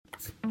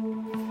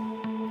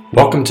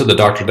Welcome to the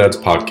Dr. Dad's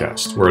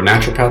podcast, where a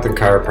naturopath and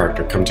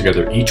chiropractor come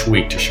together each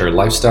week to share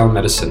lifestyle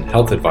medicine,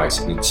 health advice,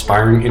 and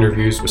inspiring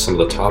interviews with some of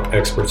the top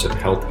experts in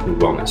health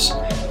and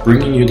wellness,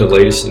 bringing you the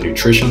latest in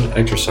nutrition,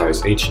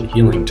 exercise, ancient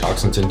healing,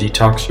 toxins and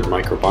detox, your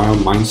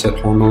microbiome, mindset,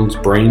 hormones,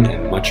 brain,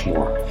 and much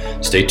more.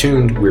 Stay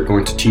tuned. We're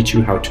going to teach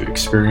you how to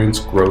experience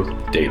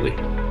growth daily.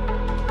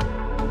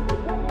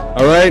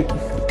 All right.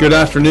 Good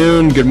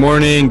afternoon, good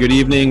morning, good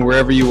evening,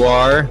 wherever you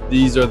are.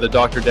 These are the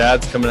Dr.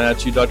 Dads coming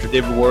at you. Dr.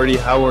 David Wardy,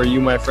 how are you,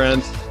 my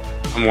friend?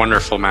 I'm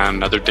wonderful, man.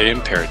 Another day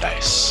in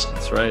paradise.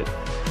 That's right.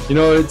 You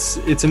know,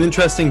 it's an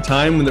interesting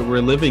time that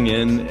we're living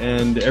in,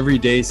 and every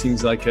day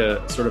seems like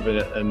a sort of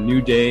a new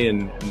day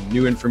and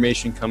new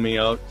information coming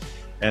out.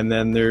 And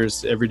then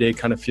every day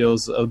kind of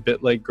feels a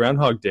bit like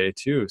Groundhog Day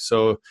too.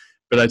 So,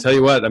 but I tell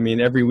you what, I mean,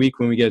 every week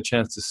when we get a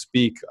chance to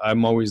speak,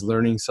 I'm always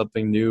learning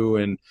something new,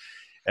 and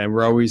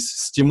we're always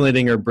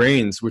stimulating our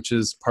brains, which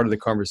is part of the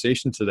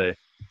conversation today.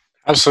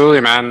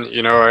 Absolutely, man.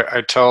 You know,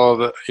 I tell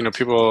the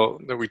people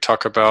that we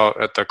talk about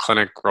at the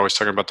clinic, we're always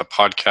talking about the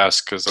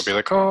podcast because they'll be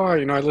like, oh,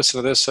 I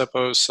listened to this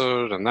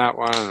episode and that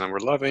one, and we're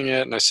loving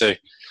it. And I say,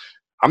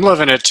 I'm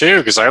loving it too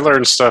because I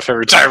learn stuff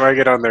every time I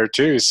get on there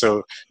too.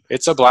 So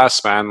it's a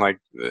blast, man. Like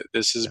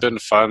this has been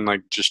fun,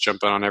 like just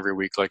jumping on every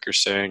week, like you're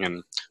saying.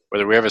 And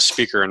whether we have a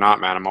speaker or not,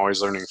 man, I'm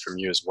always learning from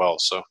you as well.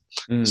 So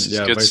this is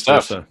good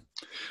stuff. Versa.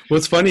 Well,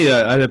 it's funny.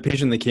 I had a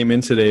patient that came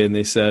in today and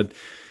they said,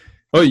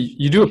 oh,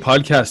 you do a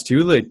podcast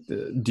too? Like,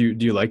 do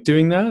you like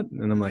doing that?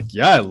 And I'm like,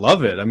 yeah, I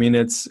love it. I mean,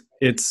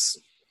 it's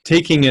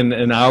taking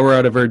an hour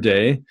out of our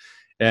day,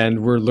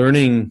 and we're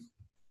learning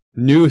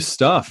new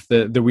stuff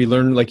that we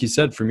learn, like you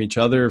said, from each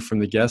other, from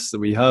the guests that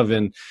we have.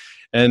 And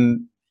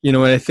when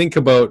I think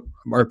about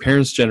our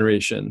parents'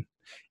 generation,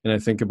 and I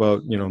think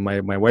about,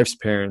 my wife's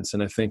parents,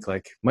 and I think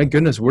like, my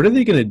goodness, what are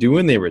they going to do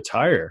when they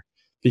retire?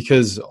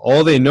 Because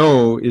all they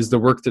know is the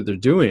work that they're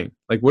doing.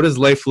 Like, what does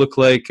life look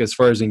like as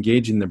far as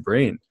engaging the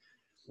brain?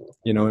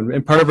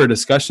 And part of our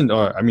discussion,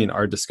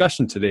 our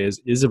discussion today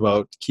is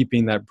about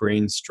keeping that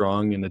brain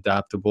strong and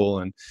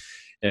adaptable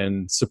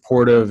and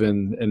supportive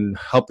and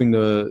helping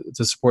to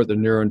support the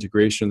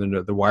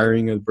neurointegration, the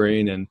wiring of the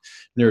brain and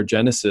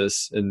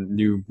neurogenesis and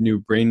new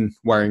brain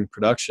wiring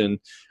production.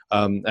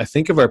 I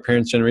think of our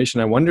parents'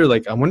 generation. I wonder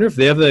if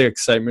they have the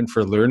excitement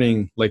for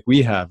learning like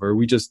we have, or are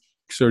we just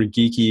sort of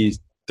geeky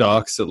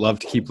docs that love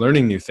to keep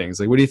learning new things?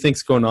 Like, what do you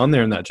think's going on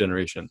there in that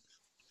generation?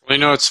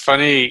 Well, it's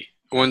funny.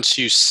 Once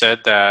you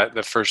said that,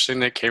 the first thing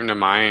that came to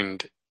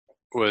mind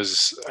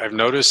was I've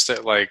noticed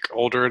that like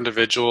older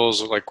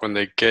individuals, like when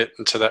they get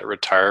into that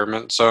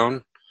retirement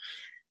zone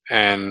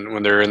and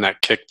when they're in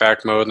that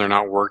kickback mode and they're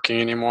not working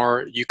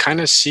anymore, you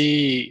kind of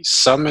see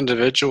some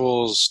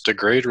individuals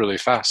degrade really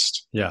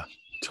fast. Yeah,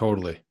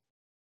 totally.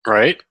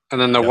 Right?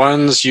 And then the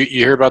ones, you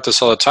hear about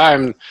this all the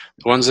time,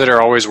 the ones that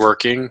are always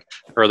working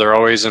or they're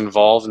always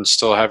involved and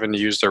still having to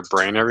use their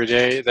brain every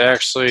day, they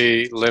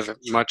actually live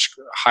much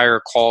higher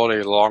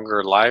quality,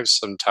 longer lives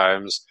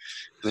sometimes.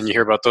 And then you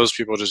hear about those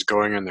people just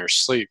going in their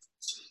sleep.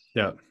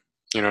 Yeah.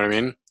 You know what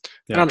I mean?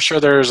 Yeah. And I'm sure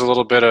there's a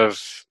little bit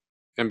of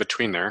in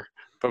between there.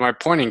 But my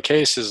point in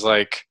case is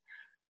like,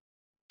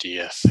 do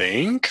you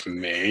think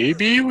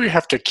maybe we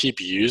have to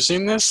keep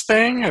using this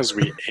thing as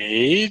we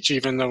age,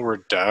 even though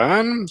we're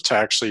done, to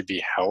actually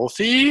be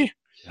healthy?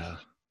 Yeah.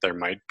 There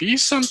might be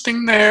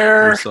something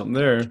there. There's something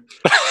there.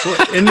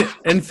 Well,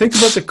 and think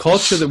about the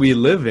culture that we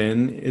live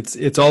in.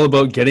 It's all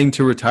about getting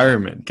to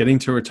retirement.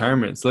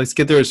 So let's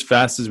get there as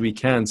fast as we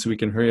can so we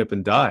can hurry up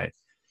and die.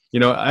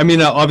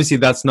 Obviously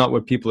that's not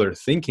what people are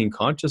thinking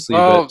consciously.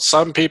 Well, but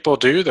some people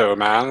do though,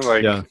 man.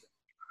 Like, yeah.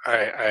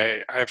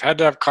 I've had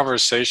to have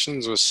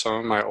conversations with some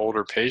of my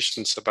older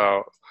patients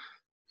about,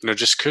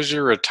 just because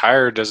you're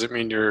retired doesn't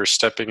mean you're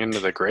stepping into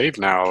the grave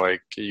now.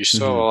 Like, you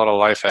still have a lot of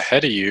life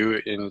ahead of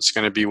you, and it's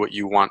going to be what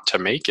you want to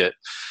make it.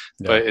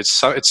 Yeah. But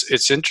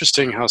it's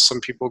interesting how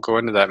some people go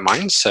into that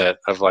mindset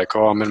of like,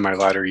 oh, I'm in my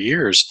latter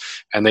years,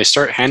 and they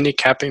start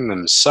handicapping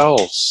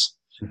themselves.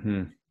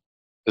 Mm-hmm.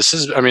 This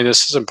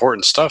is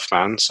important stuff,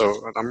 man.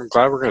 So I'm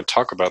glad we're going to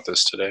talk about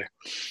this today.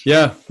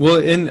 Yeah. Well,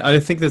 and I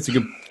think that's a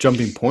good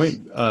jumping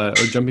point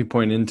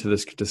into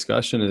this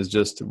discussion is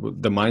just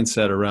the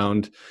mindset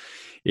around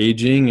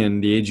aging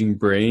and the aging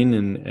brain.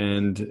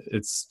 And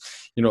it's,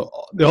 the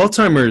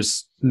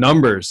Alzheimer's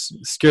numbers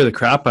scare the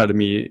crap out of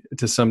me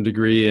to some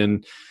degree.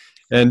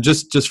 And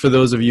just for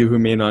those of you who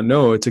may not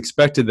know, it's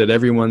expected that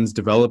everyone's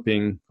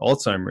developing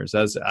Alzheimer's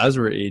as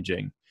we're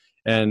aging.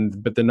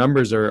 But the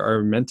numbers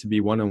are meant to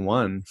be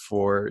 1-on-1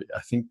 for,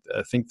 I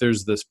think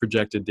there's this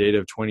projected data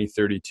of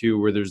 2032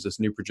 where there's this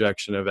new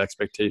projection of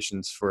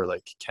expectations for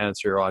like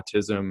cancer,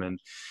 autism, and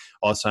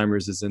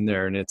Alzheimer's is in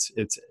there, and it's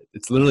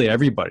literally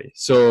everybody.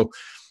 So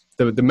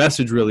the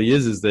message really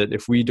is that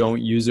if we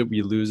don't use it,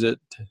 we lose it,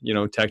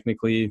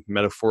 technically,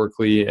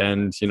 metaphorically,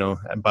 and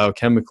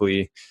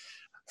biochemically.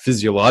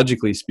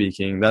 Physiologically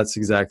speaking, that's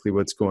exactly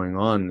what's going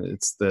on.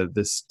 It's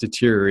this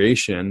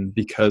deterioration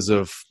because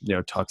of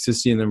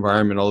toxicity in the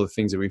environment, all the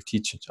things that we've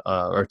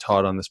are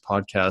taught on this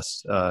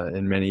podcast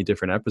in many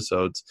different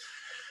episodes.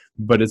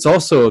 But it's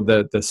also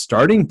the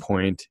starting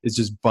point is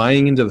just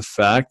buying into the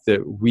fact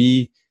that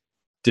we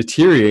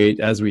deteriorate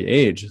as we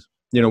age.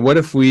 What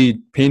if we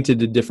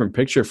painted a different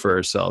picture for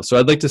ourselves? So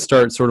I'd like to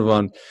start sort of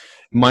on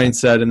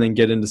mindset and then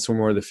get into some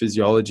more of the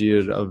physiology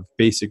of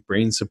basic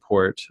brain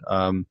support.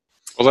 Well,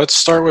 let's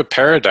start with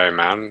paradigm,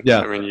 man. Yeah.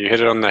 I mean, you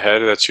hit it on the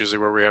head. That's usually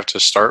where we have to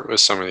start with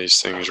some of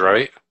these things,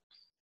 right?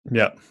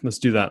 Yeah, let's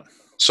do that.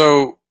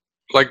 So,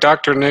 like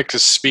Dr. Nick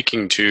is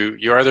speaking to,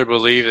 you either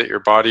believe that your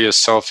body is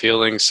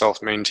self-healing,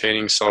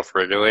 self-maintaining,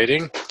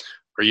 self-regulating,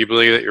 or you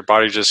believe that your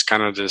body just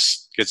kind of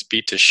just gets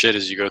beat to shit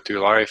as you go through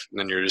life, and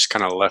then you're just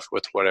kind of left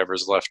with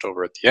whatever's left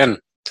over at the end.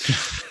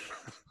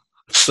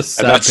 It's a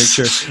sad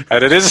picture.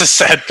 And it is a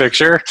sad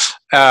picture.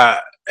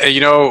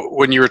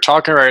 When you were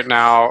talking right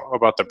now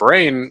about the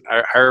brain,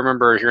 I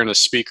remember hearing a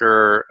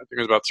speaker, I think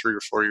it was about 3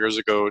 or 4 years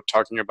ago,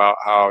 talking about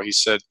how he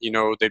said,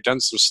 they've done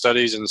some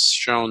studies and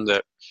shown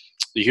that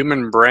the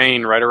human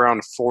brain right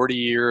around 40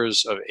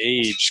 years of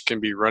age can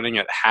be running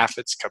at half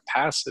its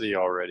capacity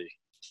already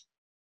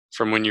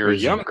from when you were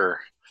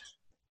younger.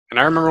 And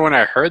I remember when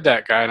I heard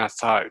that guy and I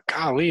thought,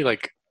 golly,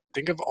 like,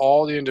 think of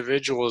all the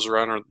individuals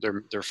around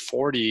their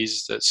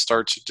 40s that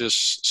start to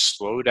just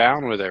slow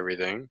down with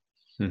everything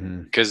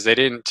because they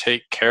didn't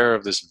take care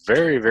of this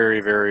very, very,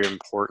 very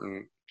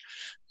important,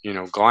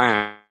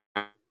 gland.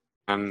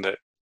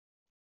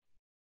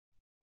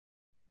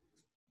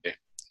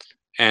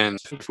 And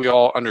if we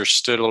all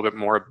understood a little bit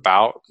more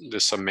about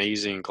this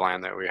amazing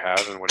gland that we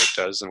have and what it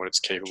does and what it's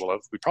capable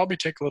of, we'd probably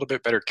take a little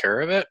bit better care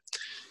of it.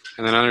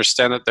 And then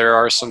understand that there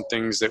are some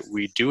things that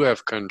we do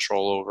have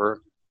control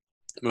over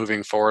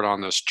moving forward on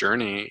this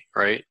journey,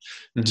 right?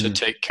 To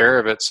take care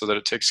of it so that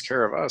it takes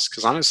care of us.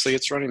 Because honestly,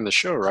 it's running the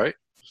show, right?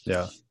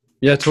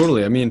 Yeah,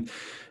 totally. I mean,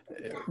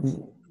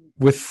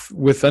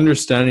 with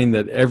understanding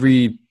that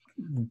every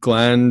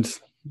gland,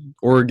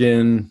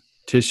 organ,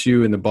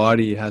 tissue in the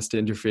body has to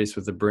interface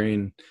with the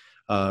brain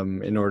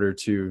in order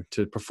to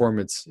perform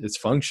its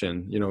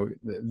function.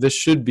 This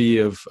should be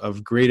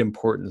of great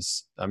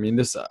importance. I mean,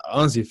 I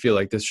honestly feel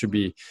like this should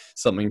be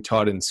something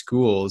taught in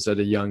schools at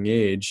a young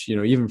age,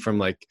 even from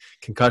like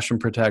concussion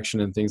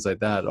protection and things like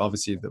that,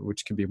 obviously,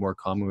 which can be more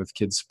common with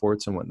kids'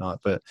 sports and whatnot.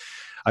 But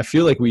I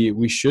feel like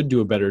we should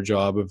do a better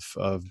job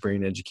of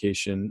brain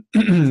education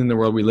in the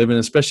world we live in,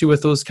 especially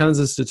with those kinds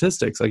of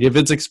statistics. Like if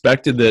it's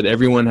expected that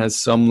everyone has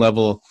some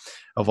level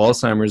of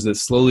Alzheimer's that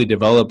slowly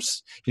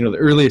develops, the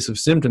earliest of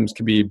symptoms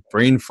could be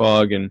brain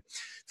fog and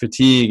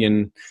fatigue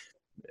and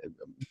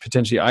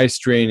potentially eye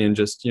strain and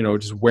just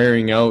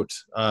wearing out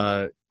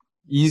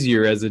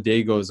easier as the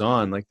day goes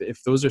on. Like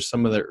if those are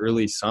some of the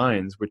early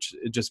signs, which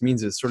it just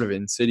means it's sort of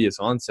insidious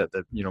onset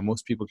that,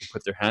 most people can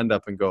put their hand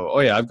up and go, oh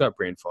yeah, I've got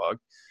brain fog.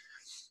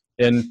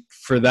 And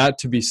for that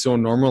to be so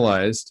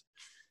normalized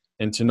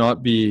and to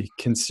not be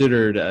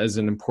considered as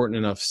an important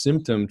enough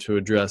symptom to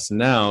address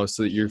now,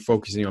 so that you're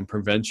focusing on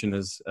prevention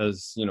as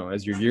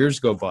your years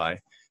go by,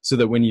 so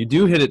that when you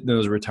do hit it in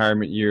those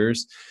retirement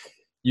years,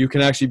 you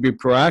can actually be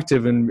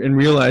proactive and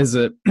realize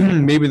that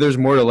maybe there's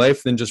more to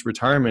life than just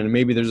retirement. And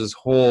maybe there's this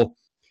whole,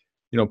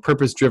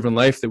 purpose-driven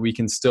life that we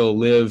can still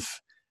live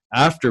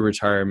after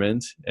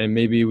retirement. And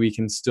maybe we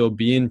can still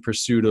be in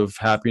pursuit of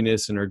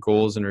happiness and our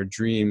goals and our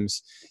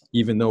dreams,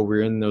 even though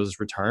we're in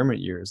those retirement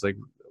years. Like,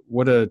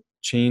 what a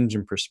change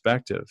in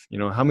perspective.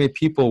 How many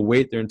people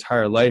wait their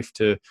entire life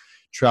to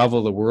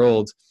travel the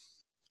world?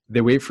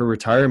 They wait for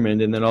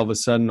retirement, and then all of a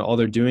sudden all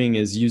they're doing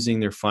is using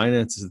their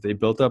finances that they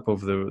built up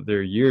over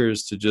their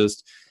years to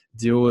just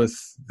deal with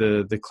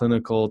the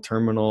clinical,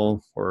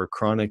 terminal, or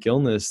chronic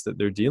illness that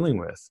they're dealing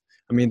with.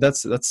 I mean,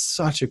 that's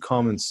such a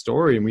common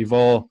story, and we've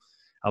all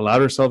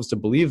allowed ourselves to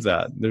believe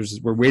that.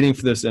 We're waiting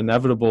for this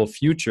inevitable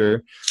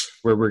future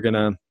where we're going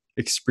to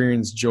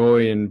experience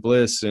joy and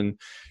bliss and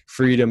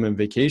freedom and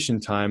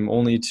vacation time,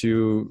 only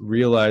to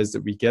realize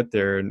that we get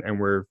there and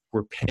we're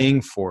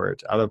paying for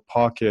it out of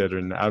pocket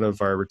and out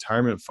of our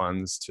retirement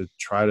funds to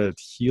try to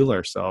heal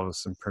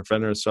ourselves and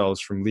prevent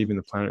ourselves from leaving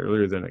the planet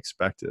earlier than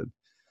expected.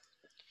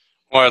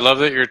 Well, I love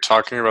that you're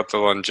talking about the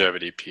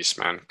longevity piece,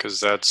 man,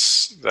 because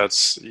that's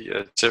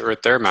it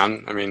right there,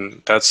 man. I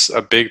mean, that's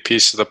a big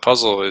piece of the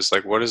puzzle, is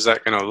like, what is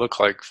that going to look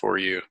like for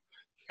you?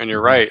 And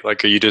you're right.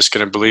 Like, are you just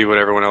going to believe what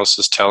everyone else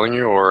is telling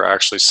you, or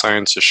actually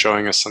science is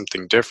showing us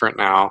something different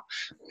now?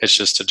 It's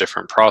just a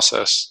different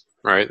process,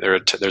 right?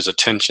 There's a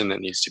tension that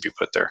needs to be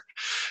put there.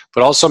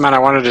 But also, man, I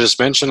wanted to just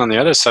mention on the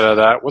other side of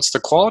that, what's the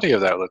quality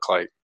of that look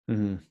like?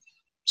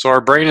 So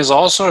our brain is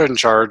also in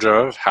charge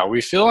of how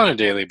we feel on a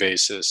daily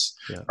basis.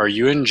 Yeah. Are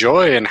you in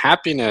joy and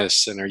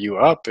happiness, and are you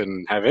up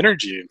and have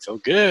energy and feel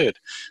good?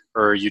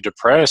 Or are you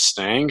depressed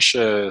and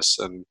anxious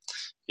and,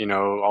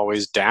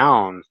 always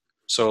down?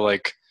 So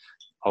like,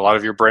 a lot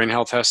of your brain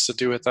health has to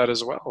do with that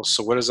as well.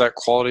 So what does that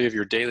quality of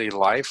your daily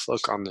life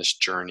look on this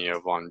journey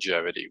of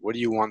longevity? What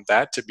do you want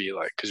that to be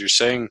like? Because you're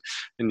saying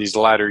in these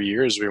latter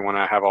years, we want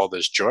to have all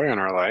this joy in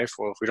our life.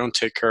 Well, if we don't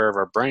take care of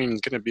our brain,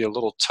 it's going to be a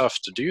little tough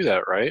to do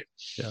that, right?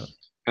 Yeah.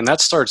 And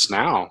that starts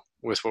now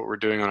with what we're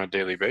doing on a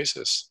daily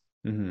basis.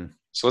 Mm-hmm.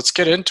 So let's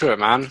get into it,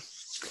 man.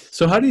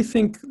 So how do you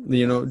think,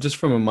 just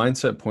from a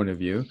mindset point of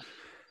view,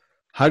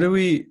 how do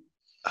we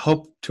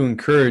help to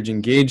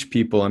engage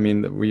people? I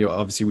mean, we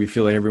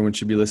feel like everyone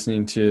should be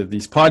listening to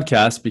these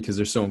podcasts because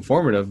they're so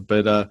informative,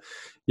 but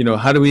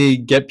how do we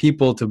get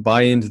people to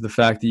buy into the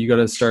fact that you got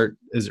to start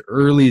as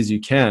early as you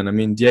can? I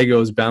mean,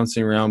 Diego's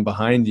bouncing around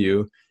behind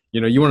you.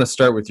 You want to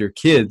start with your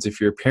kids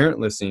if you're a parent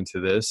listening to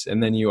this,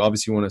 and then you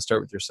obviously want to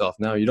start with yourself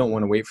now. You don't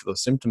want to wait for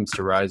those symptoms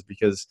to rise,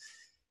 because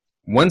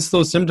once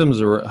those symptoms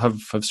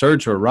have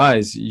started to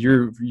arise,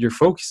 you're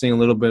focusing a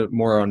little bit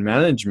more on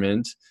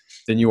management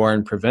than you are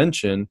in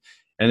prevention.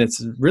 And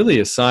it's really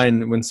a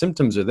sign when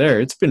symptoms are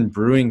there, it's been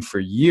brewing for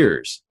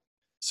years.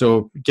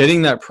 So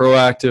getting that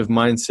proactive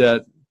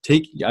mindset,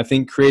 I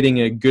think creating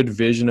a good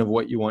vision of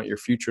what you want your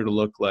future to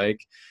look like,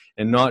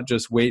 and not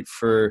just wait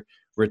for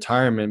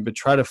retirement, but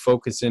try to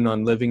focus in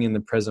on living in the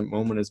present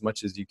moment as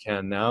much as you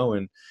can now.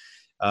 And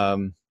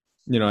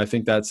I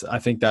think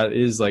that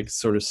is like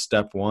sort of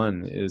step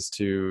one, is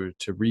to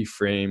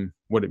reframe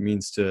what it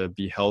means to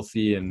be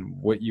healthy and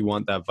what you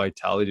want that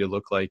vitality to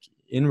look like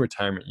in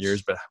retirement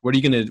years. But what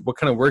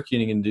kind of work are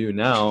you going to do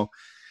now,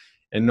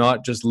 and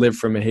not just live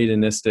from a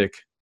hedonistic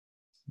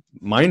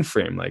mind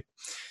frame, like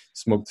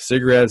smoke the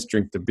cigarettes,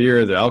 drink the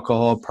beer, the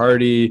alcohol,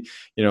 party,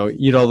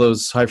 eat all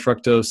those high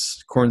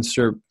fructose corn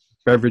syrup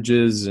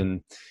beverages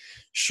and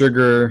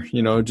sugar,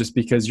 just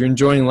because you're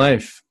enjoying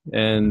life,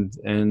 and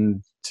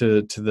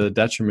to the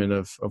detriment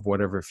of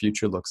whatever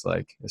future looks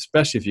like,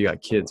 especially if you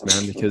got kids,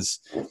 man, because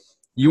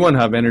you want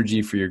to have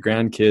energy for your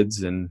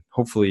grandkids and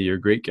hopefully your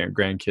great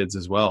grandkids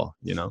as well.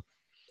 Well,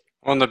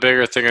 and the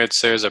bigger thing I'd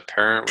say as a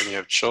parent when you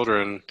have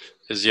children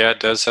is, it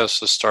does have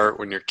to start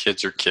when your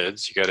kids are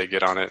kids. You got to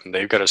get on it, and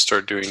they've got to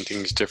start doing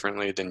things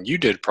differently than you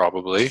did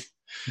probably.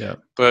 Yeah.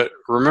 But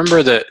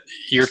remember that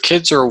your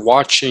kids are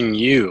watching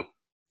you.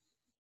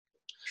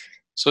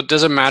 So it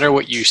doesn't matter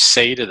what you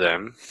say to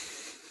them.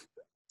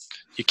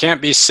 You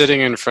can't be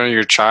sitting in front of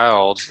your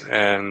child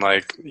and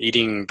like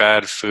eating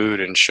bad food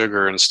and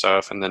sugar and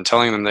stuff, and then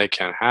telling them they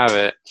can't have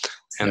it.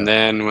 And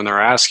then when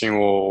they're asking,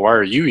 well, why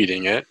are you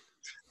eating it?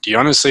 Do you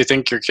honestly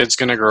think your kid's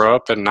going to grow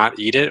up and not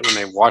eat it when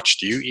they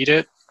watched you eat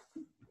it?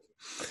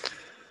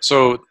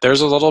 So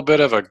there's a little bit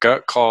of a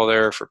gut call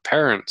there for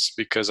parents,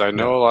 because I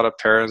know a lot of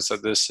parents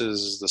that this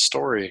is the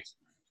story.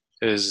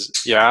 Is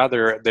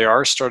they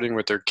are starting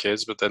with their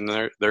kids, but then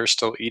they're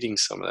still eating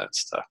some of that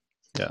stuff.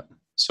 Yeah.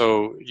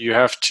 So you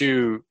have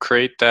to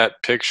create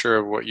that picture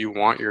of what you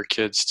want your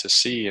kids to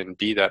see and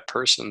be that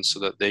person, so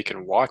that they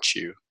can watch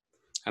you.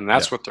 And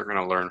that's what they're going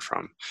to learn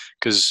from.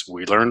 Because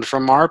we learned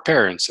from our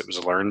parents. It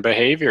was learned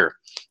behavior.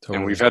 Totally.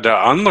 And we've had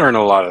to unlearn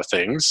a lot of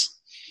things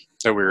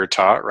that we were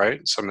taught,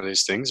 right? Some of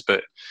these things.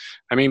 But,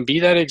 I mean, be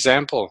that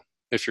example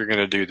if you're going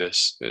to do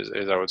this,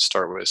 is I would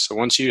start with. So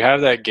once you have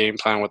that game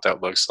plan, what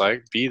that looks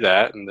like, be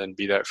that, and then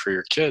be that for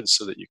your kids,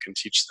 so that you can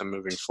teach them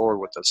moving forward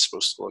what that's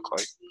supposed to look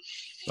like.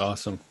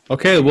 Awesome.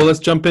 Okay, well, let's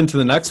jump into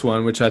the next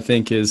one, which I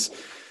think is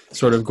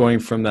sort of going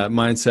from that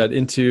mindset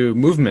into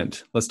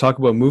movement. Let's talk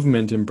about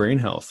movement and brain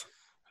health.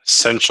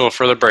 Essential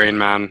for the brain,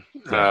 man.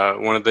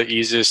 One of the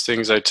easiest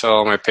things I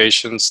tell my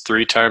patients,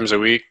 3 times a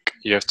week,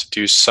 you have to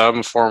do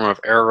some form of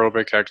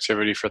aerobic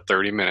activity for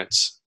 30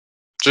 minutes.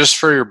 Just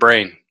for your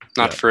brain,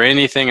 not for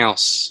anything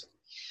else.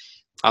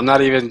 I'm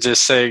not even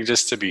just saying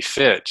just to be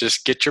fit.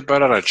 Just get your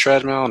butt on a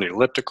treadmill, an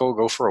elliptical,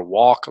 go for a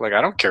walk. Like,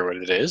 I don't care what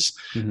it is.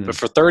 Mm-hmm. But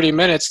for 30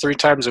 minutes, 3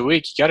 times a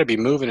week, you got to be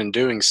moving and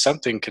doing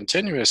something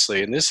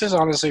continuously. And this is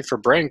honestly for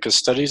brain, because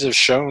studies have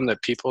shown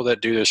that people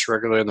that do this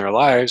regularly in their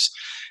lives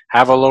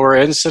have a lower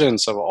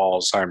incidence of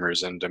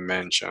Alzheimer's and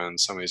dementia and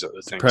some of these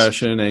other things.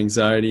 Depression,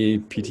 anxiety,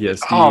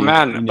 PTSD. Oh,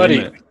 man,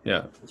 buddy.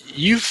 Yeah.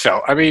 You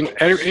felt, I mean,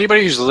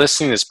 anybody who's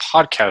listening to this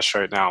podcast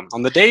right now,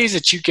 on the days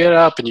that you get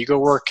up and you go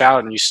work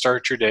out and you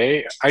start your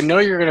day, I know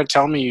you're going to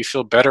tell me you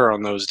feel better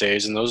on those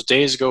days, and those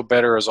days go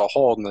better as a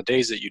whole than the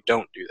days that you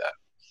don't do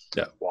that.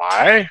 Yeah.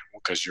 Why?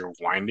 Because you're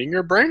winding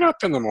your brain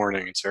up in the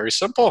morning. It's very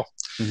simple.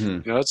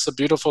 Mm-hmm. It's the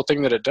beautiful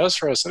thing that it does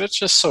for us, and it's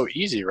just so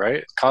easy, right?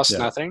 It costs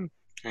nothing.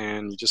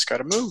 And you just got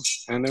to move.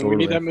 And then we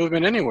need that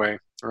movement anyway,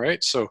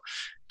 right? So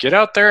get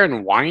out there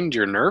and wind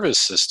your nervous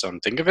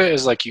system. Think of it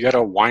as like you got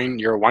to wind,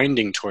 you're a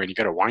winding toy, and you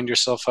got to wind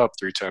yourself up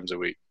 3 times a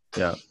week.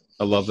 Yeah,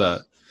 I love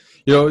that.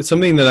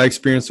 Something that I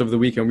experienced over the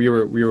weekend, we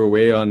were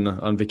away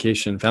on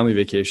vacation, family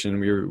vacation.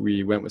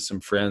 We went with some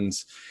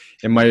friends.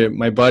 And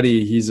my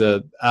buddy, he's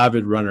a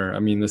avid runner. I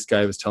mean, this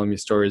guy was telling me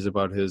stories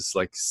about his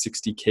like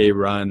 60K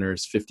run or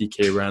his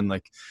 50K run.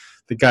 Like,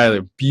 the guy that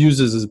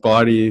abuses his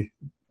body.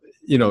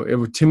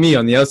 To me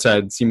on the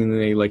outside,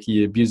 seemingly like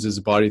he abuses his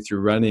body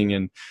through running.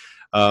 And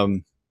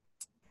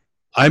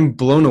I'm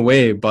blown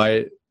away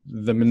by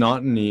the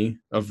monotony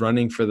of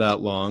running for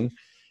that long,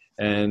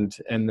 and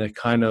the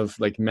kind of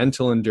like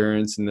mental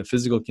endurance and the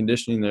physical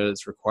conditioning that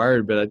is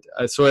required. But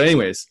so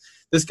anyways,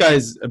 this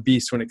guy's a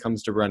beast when it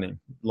comes to running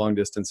long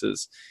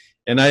distances.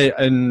 And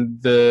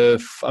of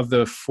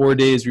the 4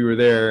 days we were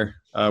there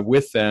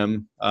with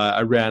them,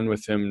 I ran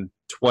with him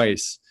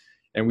twice.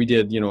 And we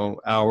did,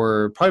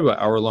 probably about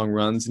hour-long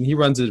runs, and he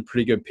runs at a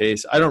pretty good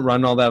pace. I don't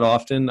run all that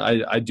often.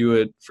 I do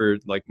it for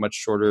like much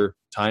shorter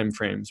time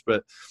frames,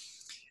 but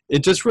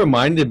it just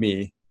reminded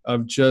me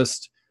of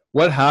just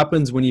what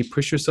happens when you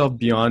push yourself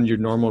beyond your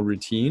normal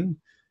routine.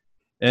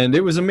 And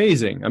it was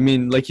amazing. I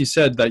mean, like you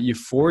said, that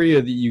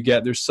euphoria that you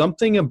get, there's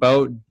something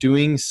about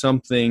doing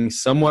something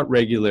somewhat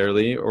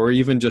regularly, or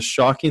even just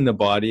shocking the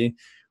body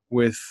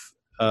with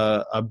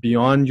a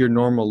beyond your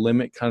normal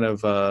limit kind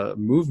of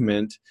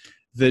movement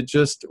that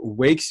just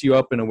wakes you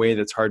up in a way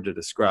that's hard to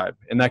describe.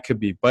 And that could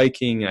be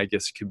biking, I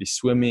guess it could be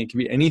swimming, it could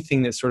be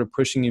anything that's sort of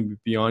pushing you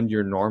beyond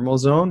your normal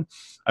zone.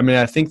 I mean,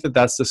 I think that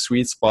that's the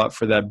sweet spot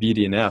for that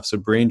BDNF, so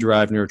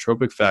brain-derived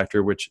neurotrophic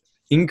factor, which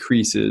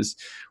increases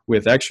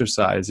with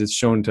exercise. It's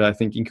shown to, I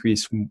think,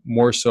 increase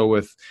more so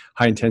with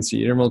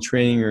high-intensity interval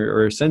training,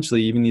 or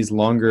essentially even these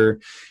longer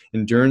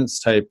endurance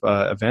type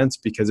events,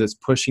 because it's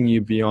pushing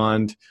you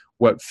beyond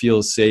what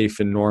feels safe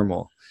and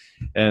normal.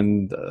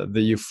 And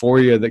the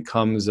euphoria that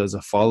comes as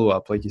a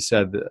follow-up, like you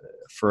said,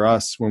 for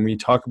us, when we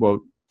talk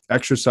about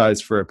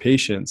exercise for our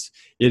patients,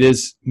 it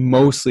is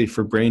mostly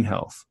for brain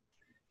health.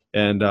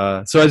 And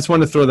so I just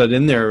want to throw that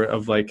in there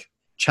of like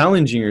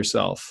challenging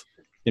yourself.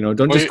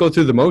 Don't just go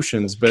through the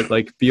motions, but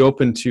like be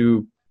open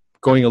to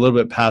going a little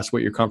bit past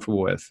what you're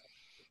comfortable with.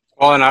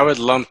 Well, and I would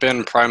lump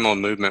in primal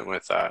movement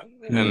with that.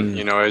 And,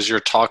 as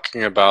you're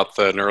talking about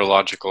the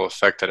neurological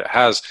effect that it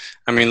has,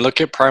 I mean,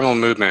 look at primal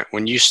movement.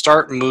 When you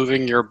start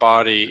moving your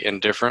body in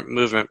different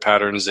movement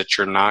patterns that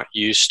you're not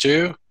used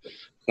to,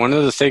 one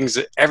of the things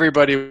that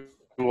everybody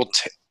will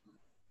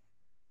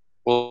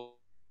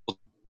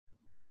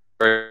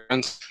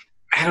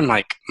man,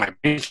 like my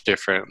brain's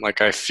different.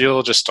 Like I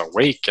feel just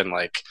awake, and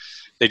like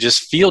they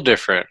just feel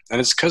different. And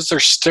it's because they're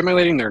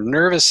stimulating their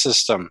nervous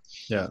system.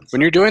 Yeah.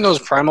 When you're doing those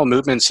primal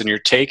movements and you're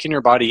taking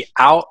your body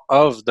out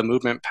of the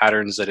movement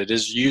patterns that it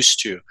is used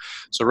to.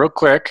 So real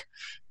quick,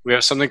 we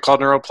have something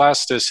called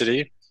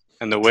neuroplasticity.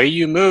 And the way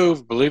you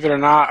move, believe it or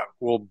not,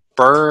 will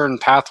burn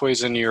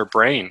pathways into your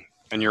brain.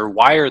 And you're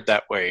wired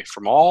that way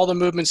from all the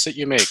movements that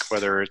you make,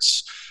 whether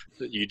it's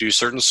you do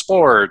certain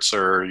sports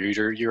or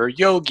you're a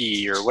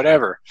yogi or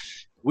whatever.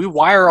 We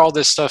wire all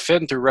this stuff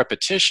in through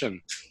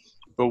repetition.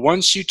 But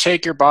once you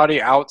take your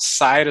body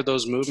outside of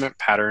those movement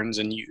patterns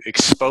and you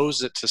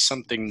expose it to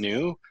something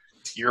new,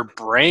 your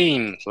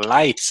brain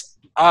lights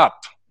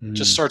up,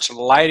 just starts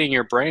lighting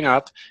your brain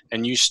up,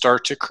 and you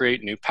start to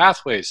create new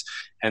pathways.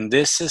 And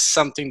this is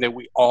something that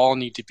we all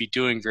need to be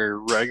doing very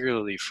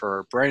regularly for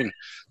our brain.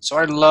 So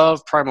I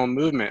love primal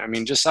movement. I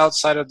mean, just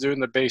outside of doing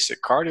the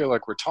basic cardio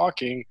like we're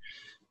talking,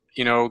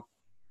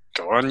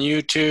 go on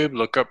YouTube,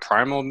 look up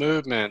primal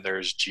movement.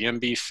 There's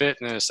GMB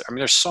fitness. I mean,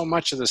 there's so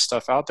much of this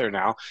stuff out there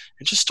now.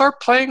 And just start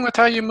playing with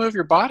how you move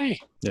your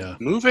body. Yeah.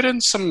 Move it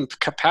in some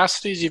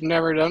capacities you've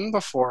never done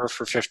before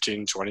for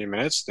 15, 20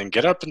 minutes. Then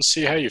get up and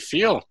see how you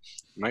feel.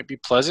 You might be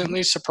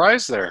pleasantly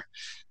surprised there.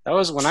 That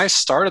was when I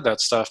started that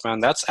stuff, man.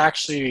 That's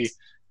actually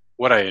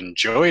what I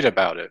enjoyed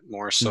about it,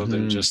 more so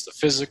than just the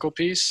physical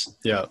piece.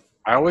 Yeah.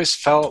 I always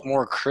felt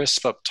more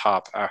crisp up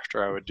top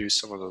after I would do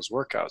some of those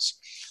workouts.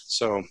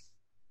 So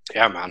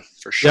yeah, man,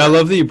 for sure. Yeah, I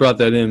love that you brought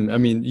that in. I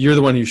mean, you're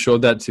the one who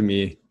showed that to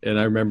me, and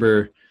I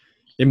remember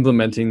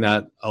implementing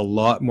that a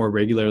lot more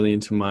regularly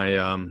into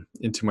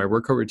my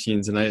workout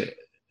routines.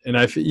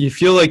 You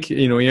feel like, when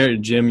you're at a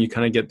gym, you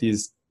kind of get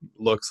these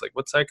looks like,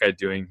 what's that guy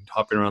doing?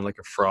 Hopping around like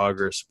a frog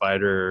or a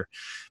spider or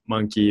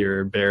monkey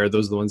or bear.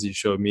 Those are the ones you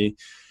showed me.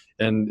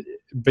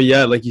 But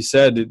yeah, like you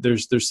said,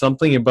 there's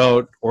something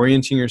about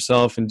orienting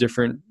yourself in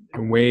different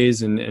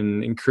ways and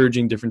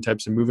encouraging different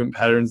types of movement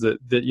patterns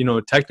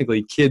that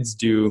technically kids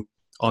do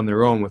on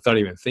their own without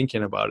even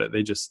thinking about it.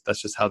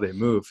 That's just how they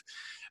move.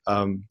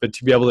 But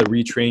to be able to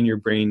retrain your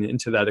brain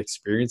into that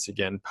experience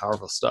again,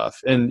 powerful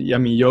stuff. And I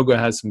mean, yoga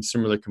has some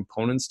similar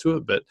components to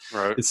it, but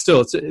right. It's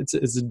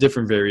a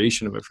different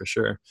variation of it for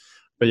sure.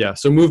 But yeah,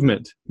 so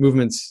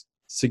movement's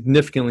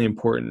significantly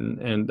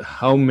important. And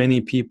how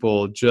many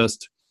people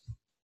just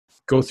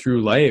go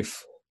through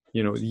life,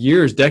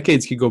 years,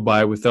 decades could go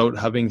by without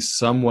having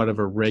somewhat of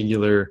a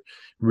regular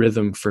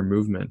rhythm for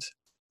movement.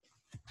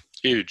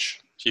 Huge.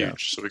 Yeah.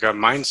 So we got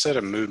mindset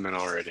and movement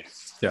already.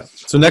 Yeah.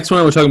 So next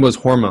one we're talking about is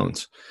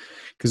hormones,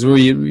 because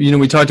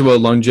we talked about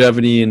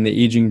longevity and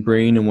the aging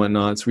brain and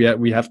whatnot. So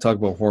we have to talk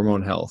about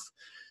hormone health.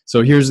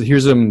 So here's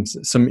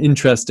some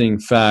interesting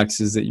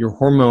facts: is that your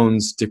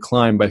hormones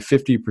decline by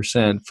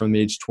 50% from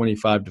age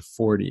 25 to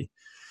 40.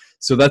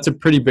 So that's a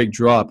pretty big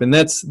drop, and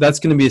that's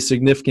going to be a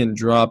significant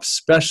drop,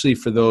 especially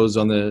for those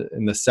in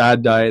the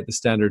SAD diet, the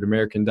standard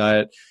American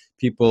diet.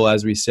 People,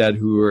 as we said,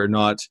 who are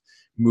not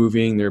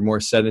moving, they're more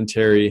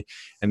sedentary,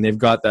 and they've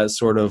got that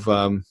sort of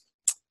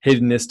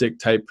hedonistic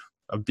type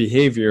of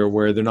behavior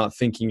where they're not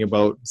thinking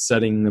about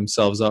setting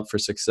themselves up for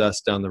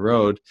success down the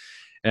road,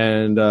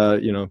 and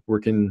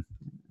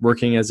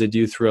working as they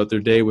do throughout their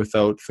day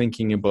without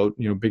thinking about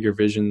bigger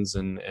visions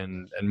and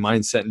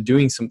mindset and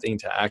doing something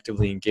to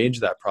actively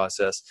engage that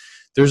process.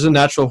 There's a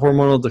natural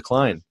hormonal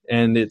decline,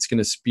 and it's going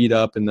to speed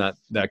up in that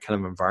kind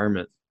of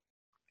environment.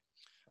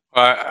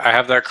 I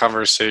have that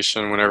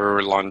conversation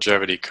whenever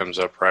longevity comes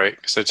up, right?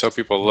 Because I tell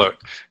people, look,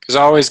 because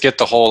I always get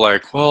the whole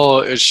like,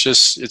 well, it's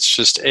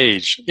just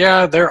age.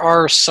 Yeah, there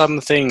are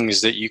some things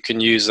that you can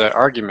use that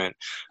argument,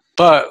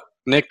 but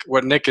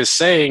what Nick is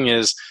saying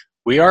is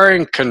we are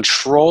in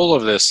control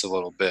of this a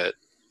little bit.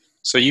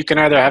 So you can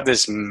either have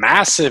this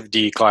massive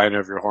decline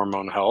of your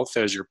hormone health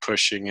as you're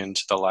pushing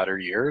into the latter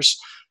years,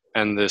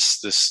 and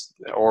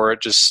or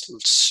it just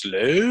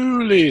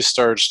slowly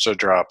starts to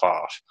drop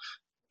off.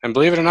 And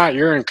believe it or not,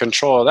 you're in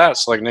control of that.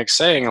 So like Nick's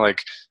saying,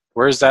 like,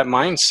 where's that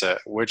mindset?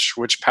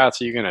 Which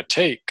path are you going to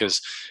take? Because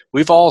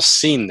we've all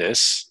seen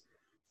this.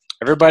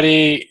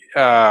 Everybody,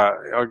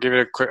 I'll give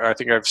it a quick, I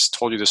think I've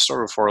told you this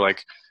story before.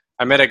 Like,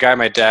 I met a guy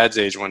my dad's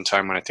age one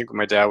time when I think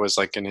my dad was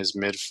like in his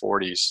mid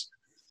 40s.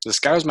 This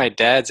guy was my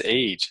dad's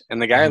age,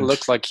 and the guy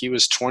looked like he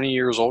was 20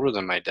 years older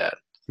than my dad.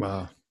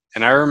 Wow.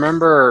 And I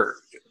remember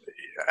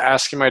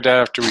asking my dad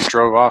after we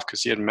drove off,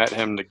 because he had met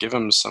him to give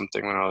him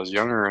something when I was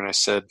younger, and I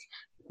said,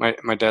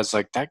 my dad's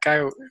like, that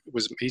guy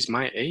he's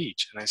my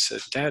age. And I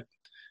said, Dad,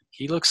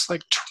 he looks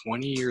like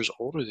 20 years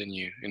older than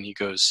you. And he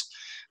goes,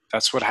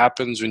 that's what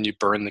happens when you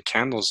burn the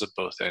candles at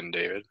both ends,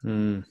 David.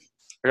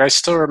 Like, I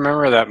still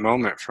remember that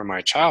moment from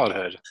my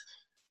childhood.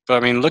 But I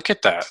mean, look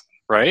at that,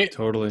 right?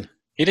 Totally.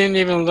 He didn't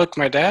even look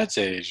my dad's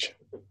age.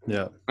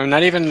 Yeah. I'm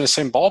not even in the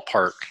same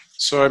ballpark.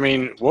 So, I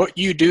mean, what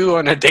you do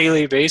on a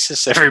daily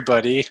basis,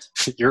 everybody,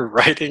 you're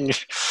writing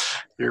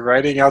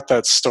out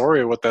that story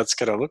of what that's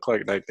going to look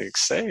like, like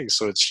Nick's saying.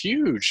 So it's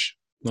huge.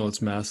 No,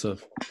 it's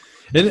massive.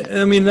 And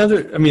I mean,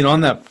 on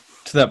that,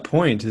 to that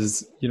point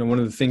is, one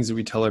of the things that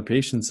we tell our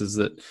patients is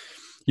that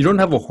you don't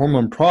have a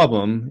hormone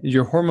problem.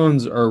 Your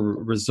hormones are a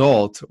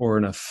result or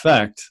an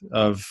effect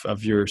of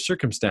your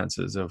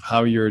circumstances, of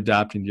how you're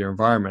adapting to your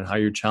environment, how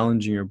you're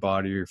challenging your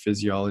body, your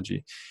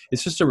physiology.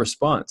 It's just a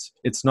response.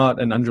 It's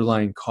not an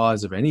underlying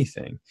cause of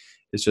anything.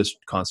 It's just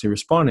constantly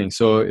responding.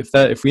 So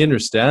if we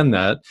understand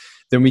that,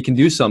 then we can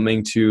do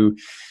something to,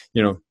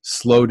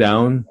 slow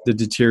down the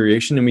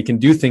deterioration, and we can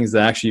do things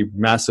that actually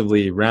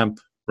massively ramp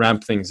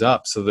things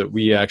up, so that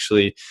we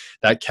actually,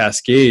 that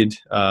cascade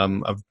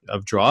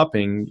of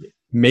dropping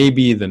may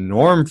be the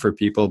norm for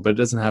people, but it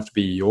doesn't have to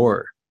be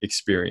your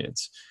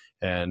experience.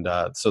 And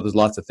so there's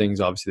lots of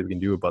things obviously that we can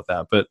do about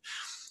that. But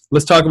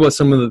let's talk about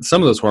some of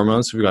those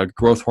hormones. So we've got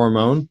growth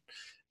hormone,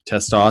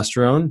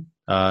 testosterone,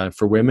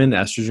 for women,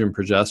 estrogen and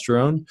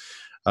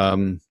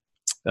progesterone.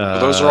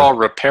 Those are all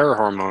repair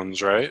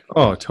hormones, right?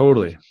 Oh,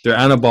 totally. They're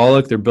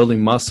anabolic. They're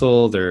building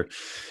muscle. They're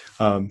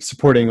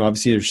supporting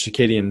obviously their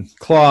circadian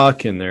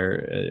clock, and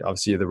they're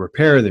obviously the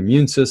repair, the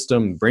immune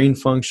system, brain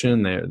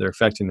function. They're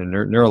affecting the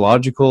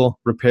neurological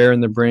repair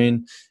in the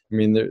brain. I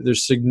mean, they're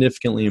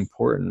significantly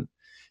important.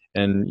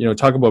 And,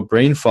 talk about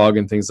brain fog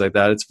and things like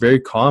that. It's very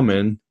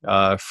common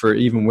for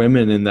even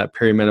women in that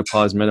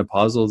perimenopause,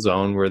 menopausal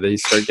zone, where they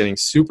start getting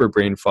super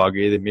brain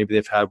foggy. Maybe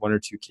they've had 1 or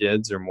 2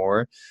 kids or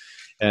more,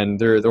 and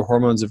their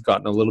hormones have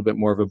gotten a little bit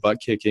more of a butt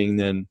kicking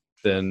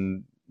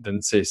than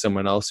say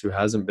someone else who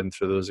hasn't been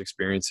through those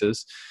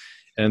experiences.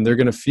 And they're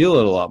going to feel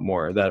it a lot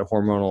more. That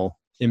hormonal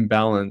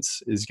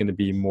imbalance is going to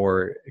be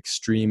more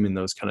extreme in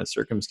those kind of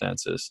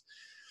circumstances.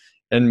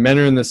 And men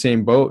are in the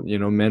same boat.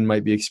 Men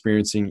might be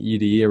experiencing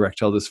ED,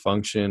 erectile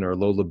dysfunction, or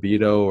low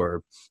libido,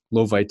 or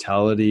low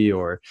vitality,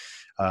 or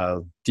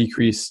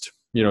decreased,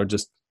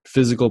 just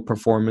physical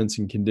performance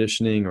and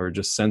conditioning, or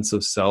just sense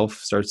of self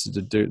starts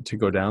to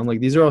go down. Like,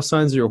 these are all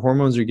signs that your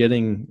hormones are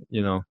getting,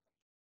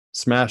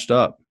 smashed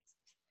up.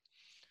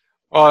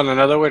 Well, and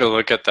another way to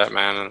look at that,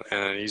 man, and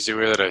an easy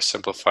way that I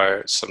simplify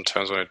it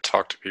sometimes when I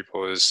talk to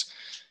people is,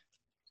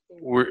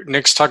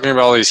 Nick's talking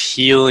about all these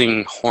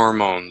healing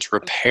hormones,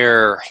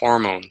 repair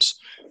hormones.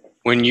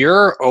 When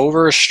you're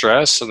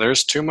overstressed and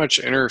there's too much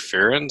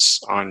interference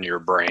on your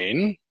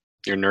brain,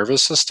 your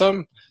nervous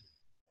system,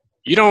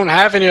 you don't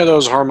have any of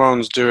those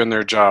hormones doing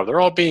their job. They're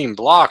all being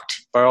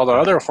blocked by all the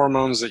other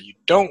hormones that you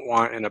don't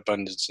want in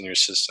abundance in your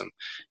system.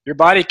 Your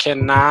body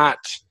cannot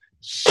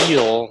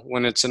heal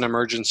when it's in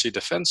emergency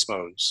defense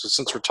mode. So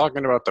since we're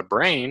talking about the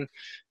brain,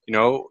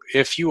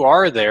 if you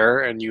are there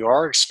and you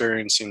are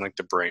experiencing like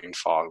the brain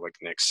fog, like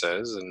Nick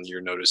says, and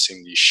you're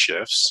noticing these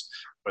shifts,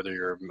 whether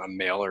you're a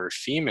male or a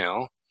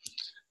female,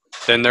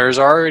 then there's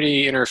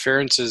already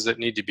interferences that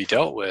need to be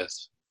dealt with.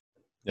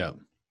 Yeah.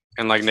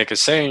 And like Nick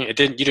is saying, you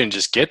didn't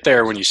just get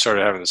there when you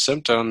started having the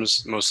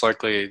symptoms. Most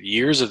likely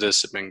years of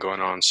this have been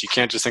going on. So you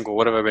can't just think, well,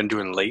 what have I been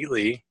doing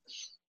lately?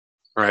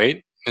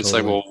 Right? It's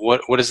totally. Like, well,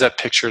 what does that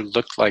picture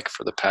look like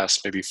for the past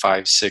maybe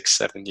 5, 6,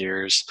 7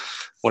 years?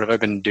 What have I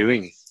been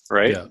doing?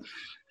 Right? Yeah.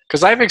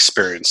 Because I've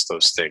experienced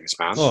those things,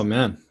 man. Oh,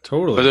 man.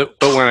 Totally.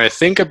 But when I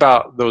think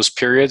about those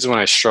periods when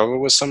I struggled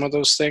with some of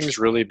those things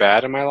really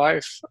bad in my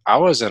life, I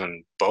was in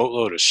a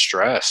boatload of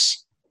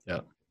stress. Yeah.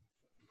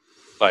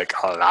 Like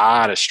a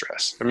lot of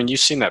stress. I mean, you've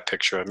seen that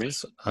picture of me.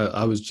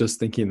 I was just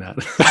thinking that.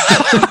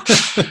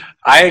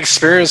 I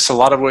experienced a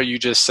lot of what you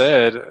just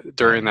said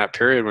during that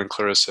period when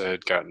Clarissa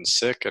had gotten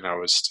sick, and I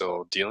was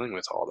still dealing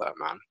with all that,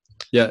 man.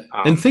 Yeah.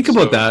 And think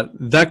about that.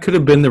 That could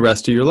have been the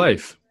rest of your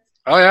life.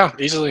 Oh, yeah.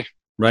 Easily.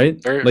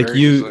 right? Very, Like very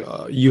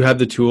easily. you have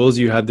the tools,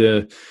 you have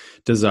the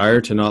desire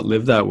to not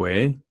live that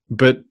way,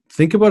 but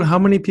think about how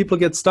many people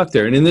get stuck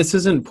there. And this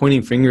isn't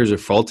pointing fingers or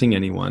faulting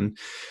anyone.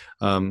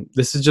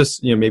 This is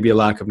just, maybe a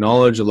lack of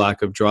knowledge, a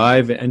lack of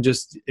drive, and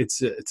just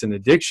it's an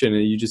addiction,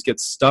 and you just get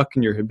stuck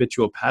in your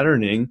habitual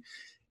patterning,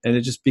 and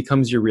it just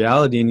becomes your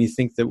reality, and you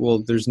think that,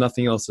 well, there's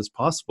nothing else that's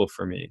possible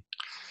for me.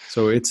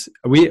 So it's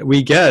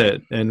we get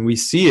it, and we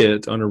see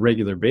it on a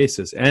regular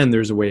basis, and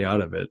there's a way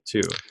out of it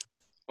too.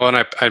 Well,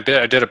 and I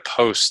did a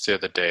post the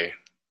other day.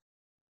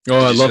 Oh, I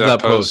Did you see love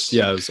that post.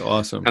 Yeah, it was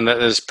awesome. And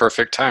that is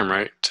perfect time,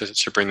 right,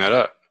 to bring that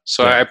up.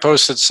 So Yeah. I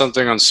posted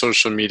something on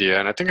social media,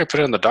 and I think I put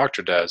it on the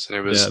Dr. Dad's, and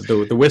it was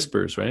the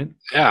whispers, right?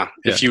 Yeah.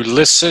 If you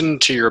listen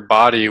to your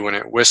body when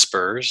it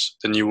whispers,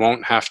 then you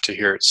won't have to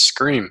hear it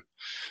scream.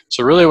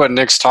 So really what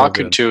Nick's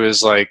talking to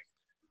is like,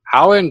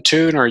 how in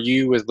tune are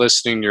you with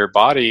listening to your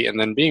body, and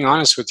then being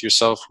honest with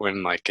yourself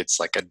when like it's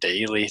like a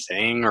daily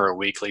thing or a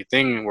weekly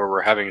thing where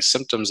we're having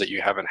symptoms that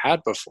you haven't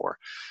had before.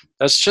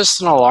 That's just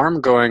an alarm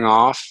going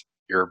off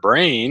your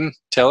brain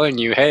telling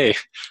you, hey,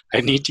 I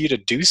need you to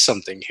do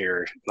something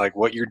here. Like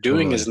what you're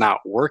doing is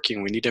not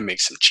working. We need to make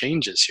some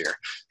changes here.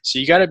 So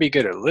you got to be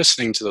good at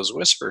listening to those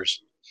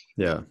whispers.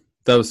 Yeah,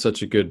 that was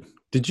such a good.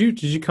 Did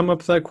you come up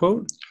with that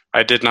quote?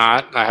 I did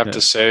not. I have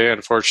to say,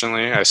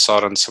 unfortunately, I saw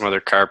it on some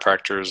other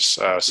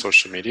chiropractors'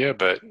 social media,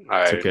 but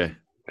It's okay.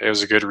 It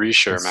was a good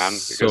reshare, man,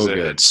 because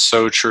it's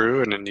so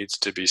true and it needs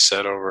to be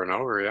said over and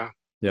over. Yeah.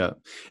 Yeah,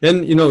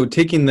 and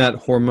taking that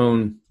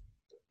hormone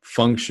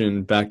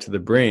function back to the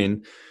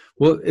brain,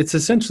 well, it's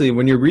essentially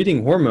when you're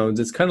reading hormones,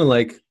 it's kind of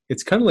like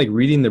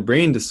reading the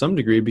brain to some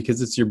degree,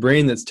 because it's your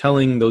brain that's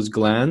telling those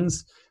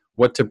glands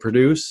what to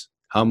produce,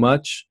 how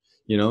much.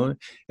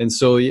 And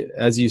so,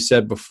 as you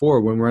said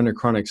before, when we're under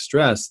chronic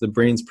stress, the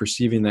brain's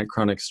perceiving that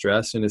chronic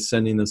stress and is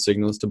sending those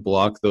signals to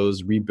block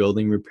those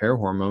rebuilding repair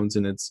hormones,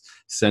 and it's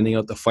sending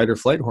out the fight or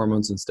flight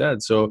hormones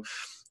instead. So,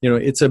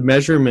 it's a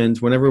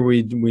measurement whenever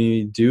we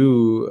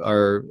do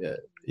our,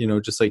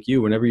 just like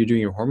whenever you're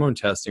doing your hormone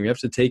testing, we have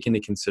to take into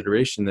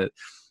consideration that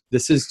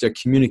this is a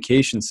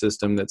communication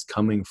system that's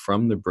coming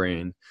from the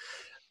brain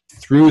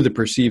through the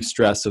perceived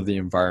stress of the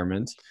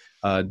environment,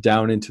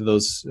 down into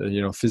those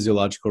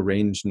physiological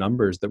range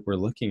numbers that we're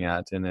looking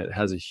at, and it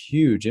has a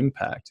huge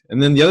impact.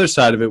 And then the other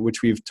side of it,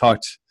 which we've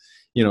talked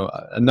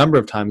a number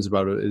of times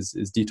about, it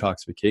is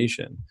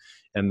detoxification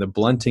and the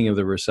blunting of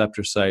the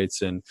receptor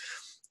sites, and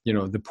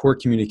the poor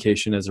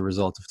communication as a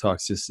result of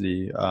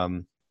toxicity.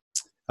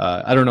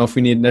 I don't know if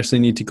we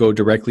necessarily need to go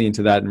directly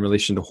into that in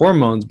relation to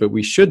hormones, but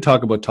we should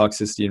talk about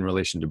toxicity in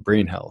relation to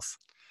brain health.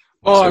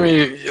 Well,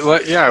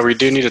 we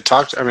do need to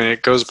talk.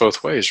 It goes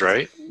both ways,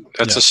 right?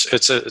 It's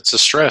a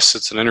stress.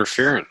 It's an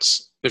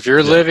interference. If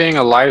you're living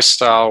a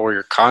lifestyle where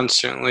you're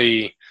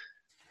constantly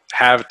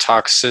have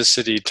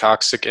toxicity,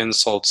 toxic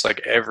insults like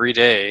every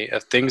day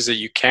of things that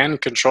you can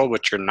control,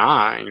 but you're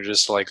not, and you're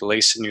just like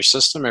lacing your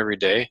system every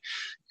day,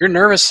 your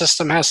nervous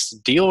system has to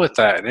deal with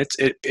that, and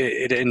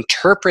it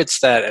interprets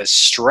that as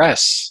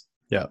stress,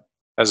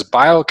 as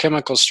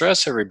biochemical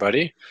stress,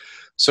 everybody.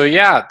 So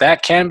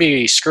that can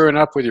be screwing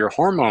up with your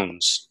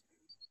hormones.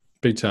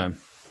 Big time.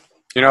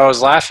 I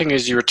was laughing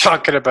as you were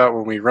talking about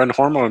when we run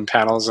hormone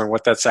panels and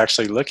what that's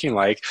actually looking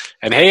like.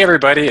 And hey,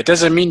 everybody, it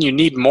doesn't mean you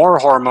need more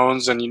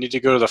hormones and you need to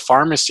go to the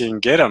pharmacy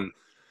and get them.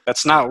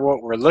 That's not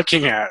what we're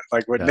looking at.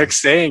 Like what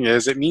Nick's saying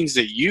is, it means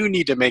that you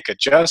need to make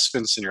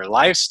adjustments in your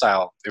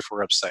lifestyle if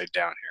we're upside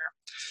down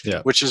here.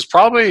 Yeah. Which is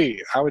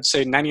probably, I would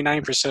say,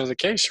 99% of the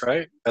case,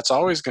 right? That's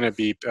always going to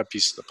be a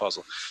piece of the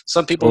puzzle.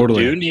 Some people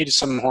do need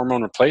some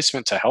hormone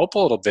replacement to help a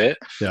little bit.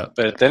 Yeah.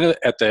 But then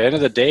at the end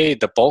of the day,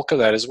 the bulk of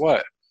that is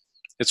what?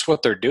 It's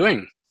what they're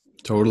doing.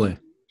 Totally.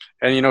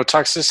 And,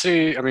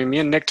 toxicity, me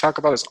and Nick talk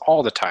about this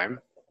all the time,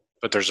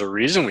 but there's a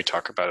reason we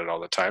talk about it all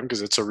the time,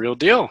 because it's a real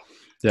deal.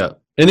 Yeah.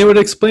 And it would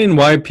explain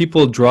why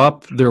people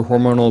drop their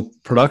hormonal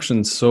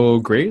production so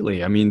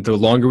greatly. The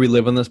longer we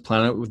live on this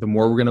planet, the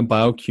more we're going to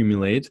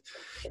bioaccumulate.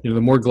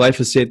 The more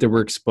glyphosate that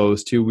we're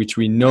exposed to, which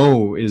we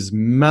know is,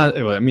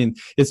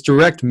 its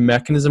direct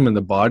mechanism in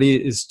the body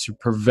is to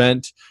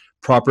prevent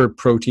proper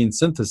protein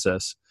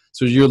synthesis.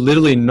 So you're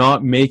literally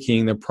not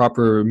making the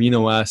proper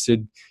amino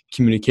acid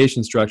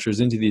communication structures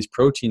into these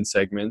protein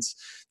segments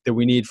that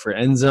we need for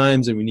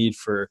enzymes, and we need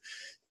for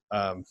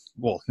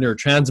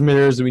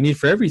neurotransmitters, that we need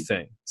for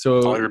everything.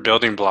 So all your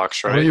building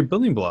blocks, right? All your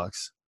building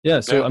blocks.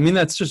 Yeah. So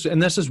that's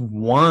just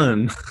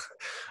one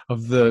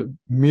of the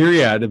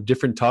myriad of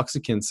different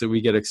toxicants that we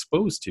get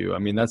exposed to.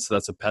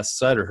 That's a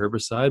pesticide or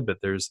herbicide, but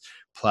there's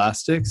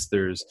plastics,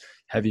 there's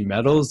heavy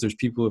metals, there's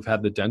people who've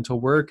had the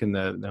dental work, and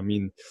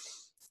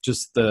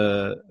just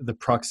the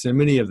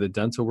proximity of the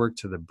dental work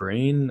to the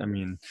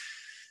brain.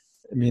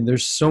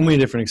 There's so many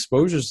different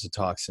exposures to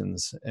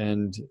toxins,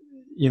 and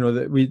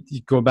that we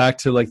go back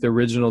to like the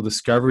original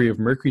discovery of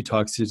mercury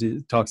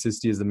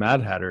toxicity is the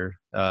Mad Hatter,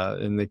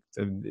 and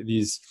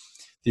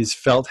these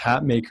felt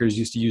hat makers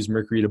used to use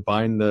mercury to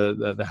bind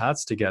the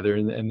hats together,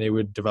 and they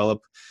would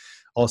develop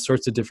all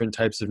sorts of different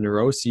types of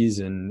neuroses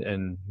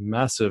and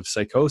massive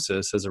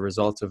psychosis as a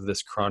result of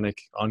this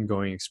chronic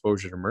ongoing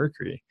exposure to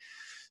mercury.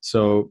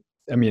 So,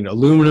 I mean,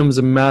 aluminum is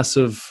a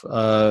massive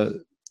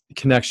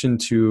connection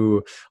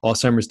to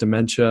Alzheimer's,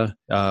 dementia,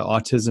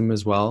 autism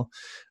as well.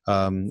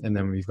 And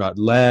then we've got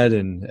lead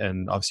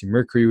and obviously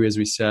mercury, as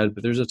we said,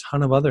 but there's a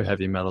ton of other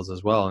heavy metals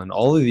as well. And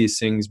all of these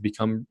things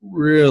become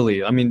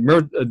really, I mean,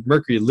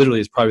 mercury literally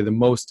is probably the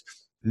most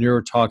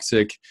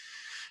neurotoxic,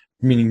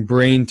 meaning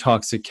brain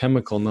toxic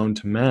chemical known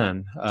to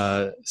man.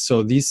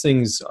 So these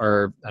things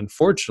are,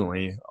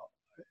 unfortunately,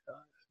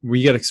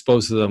 we get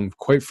exposed to them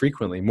quite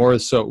frequently, more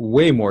so,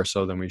 way more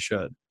so than we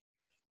should.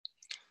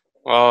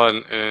 Well,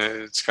 and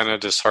it's kind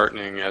of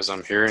disheartening as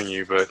I'm hearing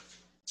you, but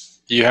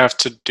you have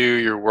to do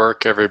your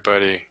work,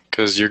 everybody,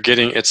 because you're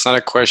getting, it's not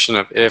a question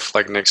of if,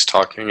 like Nick's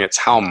talking, it's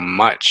how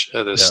much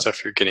of this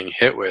stuff you're getting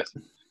hit with.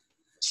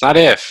 It's not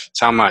if,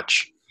 it's how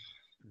much.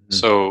 Mm-hmm.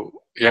 So,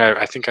 yeah,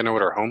 I think I know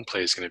what our home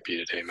play is going to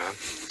be today,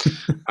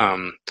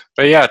 man.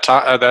 But yeah,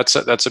 that's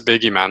a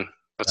biggie, man.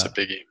 That's a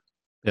biggie.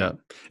 Yeah.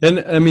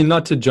 And I mean,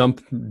 not to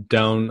jump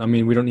down, I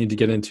mean, we don't need to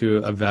get into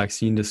a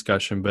vaccine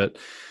discussion, but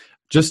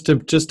just to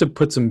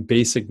put some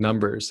basic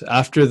numbers,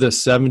 after the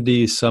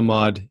 70 some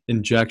odd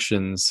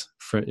injections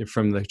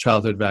from the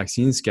childhood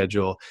vaccine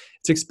schedule,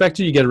 it's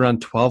expected you get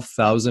around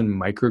 12,000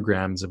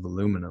 micrograms of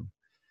aluminum.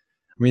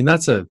 I mean,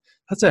 that's a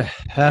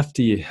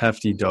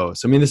hefty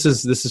dose. I mean, this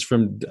is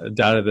from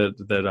data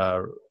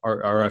that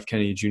R.F.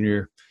 Kennedy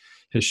Jr.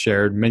 has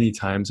shared many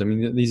times. I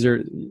mean,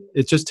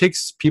 it just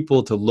takes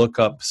people to look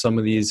up some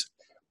of these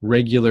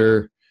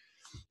regular,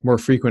 more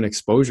frequent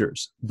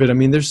exposures. But I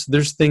mean,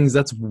 there's things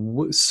that's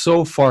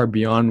so far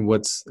beyond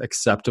what's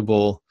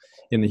acceptable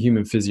in the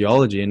human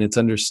physiology, and it's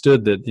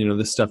understood that, you know,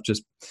 this stuff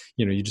just,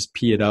 you know, you just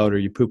pee it out or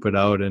you poop it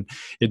out and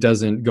it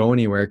doesn't go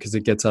anywhere because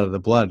it gets out of the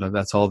blood. And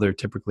that's all they're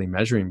typically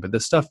measuring. But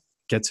this stuff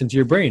gets into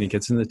your brain, it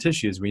gets in the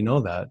tissues. We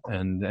know that,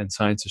 and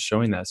science is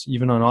showing that. So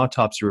even on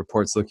autopsy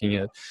reports looking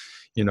at,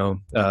 you know,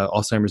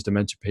 Alzheimer's,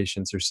 dementia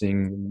patients are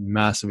seeing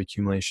massive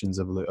accumulations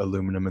of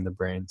aluminum in the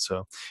brain.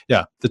 So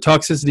yeah, the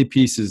toxicity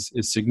piece is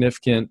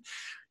significant.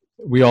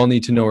 We all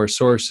need to know our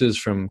sources,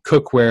 from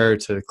cookware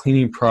to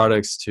cleaning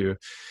products to,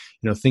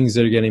 you know, things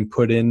that are getting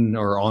put in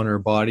or on our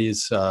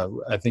bodies.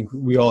 I think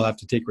we all have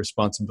to take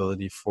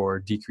responsibility for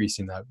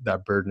decreasing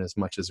that burden as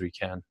much as we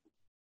can.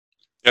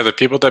 Yeah, the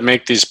people that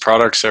make these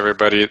products,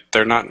 everybody,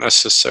 they're not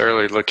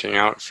necessarily looking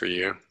out for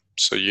you.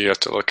 So you have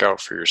to look out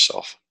for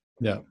yourself.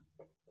 Yeah.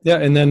 Yeah.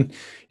 And then,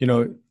 you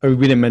know, we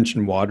didn't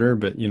mention water,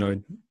 but, you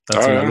know,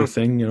 that's another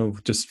thing, you know,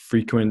 just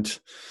frequent,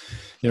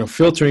 you know,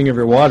 filtering of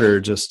your water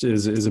just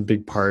is a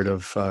big part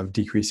of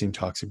decreasing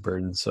toxic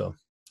burden. So,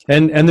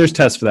 and there's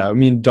tests for that. I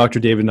mean, Dr.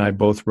 David and I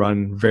both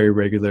run very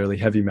regularly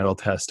heavy metal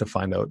tests to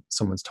find out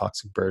someone's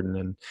toxic burden.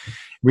 And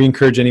we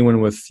encourage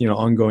anyone with, you know,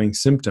 ongoing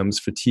symptoms,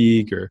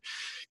 fatigue or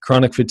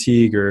chronic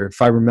fatigue or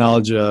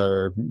fibromyalgia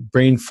or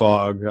brain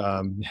fog,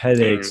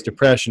 headaches,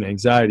 depression,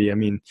 anxiety. I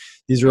mean,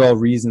 these are all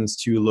reasons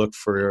to look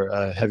for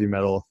heavy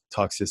metal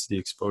toxicity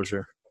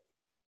exposure.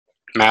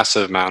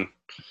 Massive, man.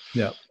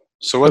 Yeah.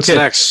 So what's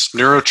next?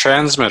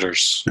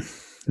 Neurotransmitters.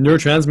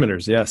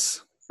 Neurotransmitters,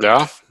 yes.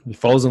 Yeah. It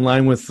falls in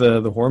line with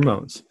the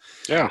hormones.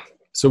 Yeah.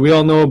 So we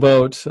all know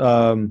about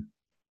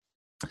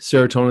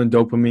serotonin,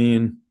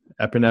 dopamine,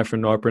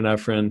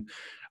 epinephrine,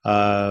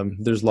 norepinephrine.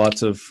 There's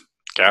lots of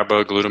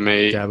GABA,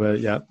 glutamate. GABA,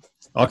 yeah.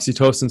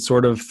 Oxytocin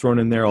sort of thrown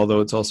in there,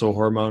 although it's also a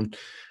hormone.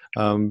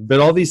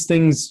 But all these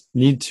things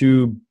need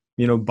to,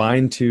 you know,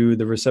 bind to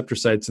the receptor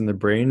sites in the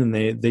brain, and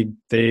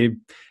they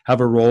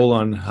have a role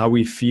on how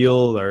we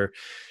feel,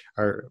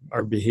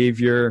 our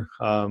behavior,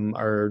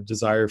 our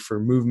desire for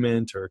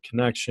movement or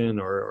connection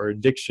or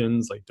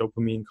addictions like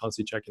dopamine,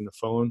 constantly checking the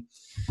phone.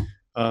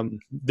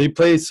 They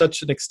play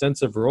such an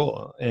extensive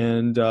role.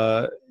 And,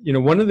 you know,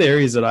 one of the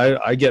areas that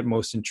I get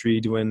most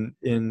intrigued in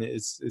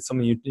is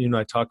something you and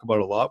I talk about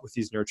a lot with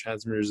these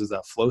neurotransmitters, is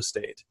that flow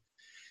state.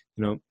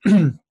 You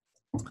know,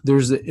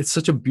 it's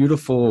such a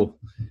beautiful,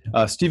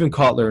 Stephen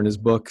Kotler in his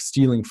book,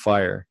 Stealing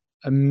Fire,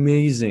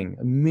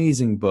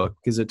 amazing book,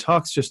 because it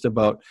talks just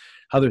about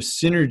how there's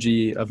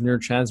synergy of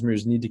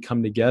neurotransmitters need to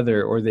come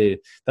together, or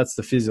that's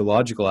the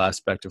physiological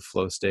aspect of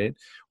flow state,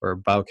 or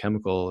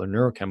biochemical or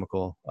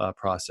neurochemical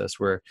process,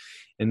 where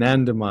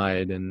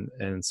anandamide and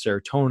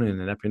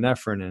serotonin and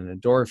epinephrine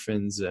and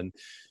endorphins and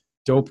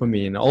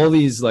dopamine, all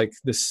these, like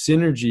the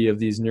synergy of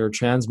these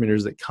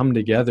neurotransmitters that come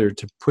together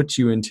to put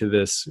you into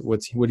this,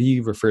 what he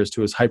refers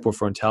to as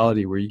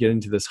hypofrontality, where you get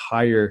into this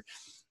higher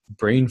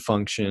brain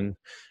function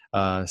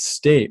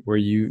state where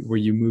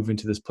you move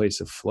into this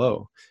place of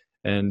flow.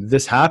 And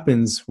this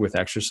happens with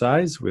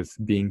exercise, with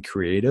being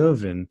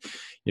creative and,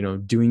 you know,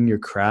 doing your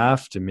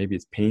craft, and maybe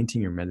it's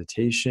painting or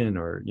meditation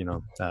or, you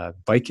know,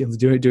 biking,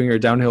 doing our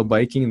downhill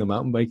biking and the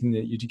mountain biking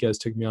that you guys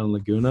took me on in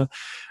Laguna.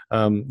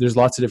 There's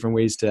lots of different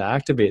ways to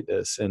activate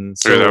this. And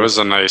so, that was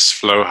a nice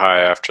flow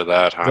high after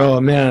that, huh?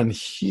 Oh man,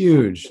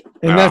 huge.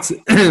 And that's,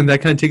 that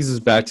kind of takes us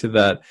back to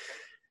that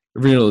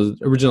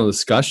original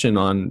discussion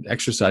on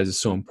exercise is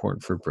so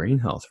important for brain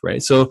health,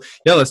 right? So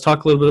yeah, let's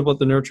talk a little bit about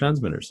the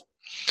neurotransmitters.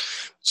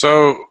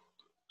 So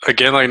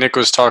again, like Nick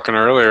was talking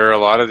earlier, a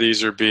lot of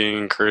these are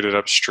being created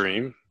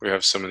upstream. We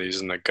have some of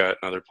these in the gut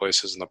and other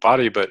places in the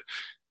body, but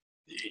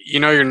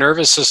your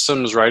nervous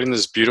system is writing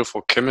this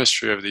beautiful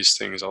chemistry of these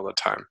things all the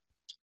time.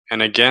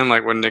 And again,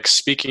 like what Nick's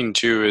speaking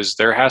to is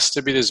there has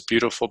to be this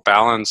beautiful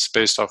balance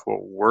based off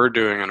what we're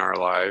doing in our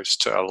lives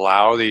to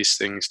allow these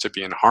things to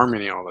be in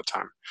harmony all the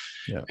time.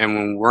 Yeah. And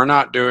when we're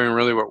not doing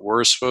really what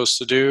we're supposed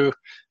to do,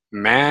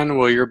 man,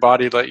 will your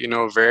body let you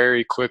know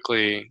very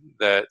quickly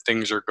that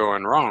things are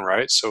going wrong,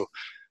 right? So,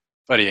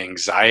 buddy,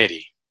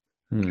 anxiety.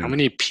 How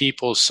many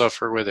people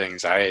suffer with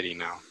anxiety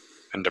now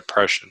and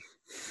depression?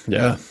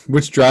 Yeah,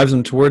 which drives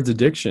them towards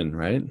addiction,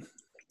 right?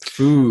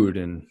 Food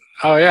and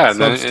oh yeah,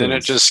 substance. and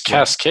it just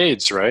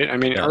cascades, right? I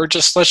mean, or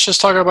just let's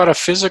just talk about a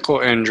physical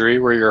injury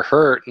where you're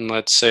hurt, and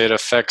let's say it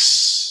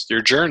affects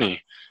your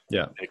journey.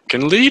 Yeah, it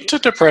can lead to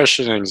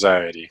depression,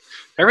 anxiety.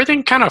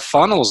 Everything kind of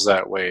funnels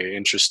that way,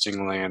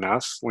 interestingly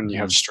enough, when you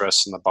have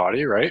stress in the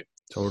body, right?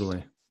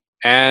 Totally.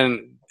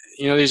 And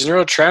these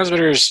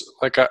neurotransmitters,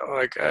 like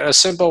a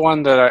simple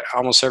one that I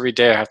almost every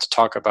day I have to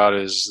talk about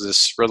is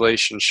this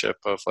relationship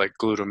of like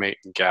glutamate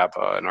and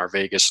GABA and our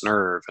vagus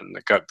nerve and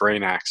the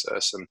gut-brain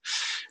axis, and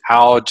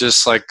how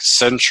just like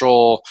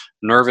central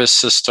nervous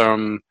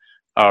system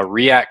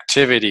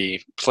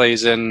reactivity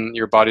plays in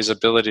your body's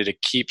ability to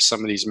keep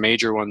some of these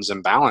major ones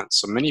in balance.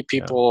 So many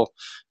people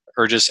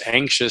are just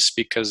anxious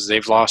because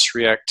they've lost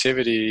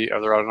reactivity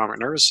of their autonomic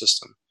nervous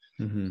system.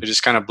 They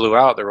just kind of blew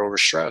out. They're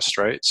overstressed,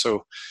 right?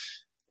 So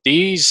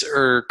these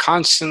are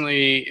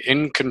constantly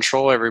in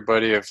control,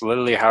 everybody, of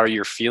literally how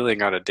you're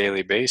feeling on a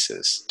daily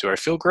basis. Do I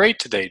feel great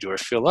today? Do I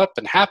feel up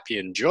and happy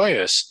and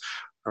joyous?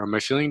 Or am I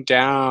feeling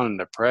down,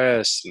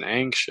 depressed, and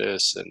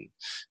anxious?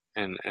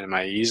 And am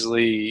I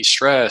easily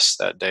stressed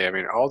that day? I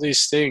mean, all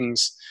these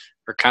things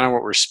are kind of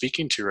what we're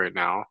speaking to right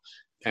now.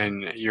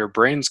 And your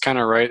brain's kind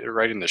of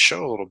writing the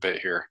show a little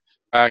bit here.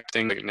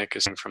 Things like Nick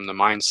is saying, from the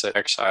mindset,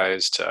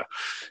 exercise to,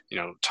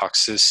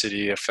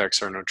 toxicity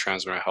affects our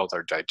neurotransmitter health,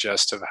 our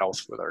digestive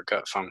health with our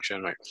gut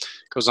function. It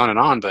goes on and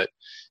on, but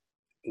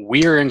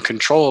we're in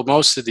control of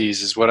most of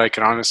these is what I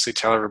can honestly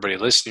tell everybody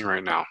listening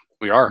right now.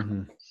 We are.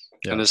 And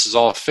this is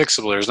all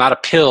fixable. There's not a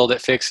pill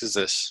that fixes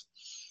this.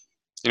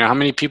 How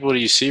many people do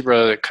you see,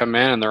 brother, that come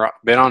in and they've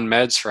been on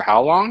meds for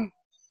how long?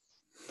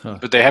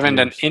 But they haven't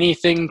done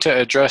anything to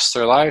address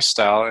their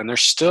lifestyle, and they're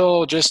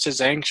still just as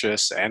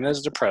anxious and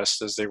as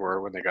depressed as they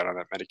were when they got on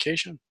that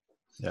medication.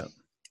 Yeah.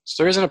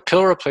 So there isn't a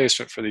pill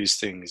replacement for these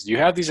things. You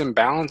have these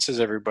imbalances,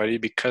 everybody,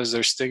 because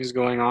there's things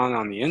going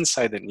on the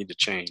inside that need to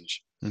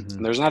change.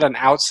 And there's not an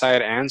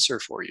outside answer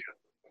for you.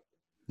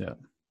 Yeah.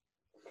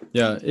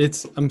 Yeah.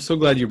 I'm so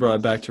glad you brought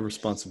it back to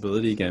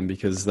responsibility again,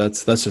 because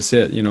that's just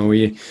it.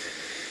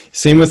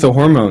 Same with the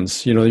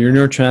hormones. Your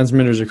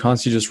neurotransmitters are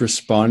constantly just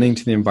responding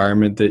to the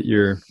environment that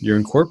you're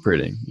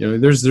incorporating.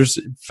 There's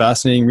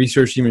fascinating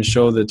research even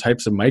show the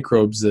types of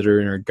microbes that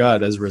are in our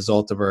gut as a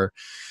result of our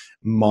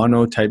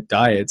monotype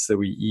diets that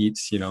we eat,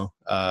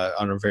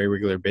 on a very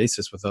regular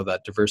basis without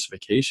that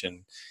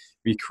diversification.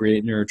 We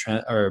create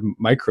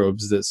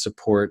microbes that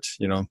support,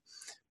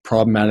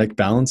 problematic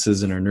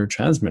balances in our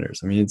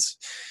neurotransmitters. I mean,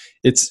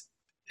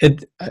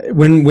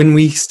 when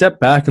we step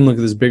back and look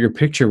at this bigger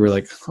picture, we're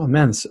like, oh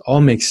man, this all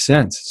makes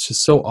sense. It's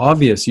just so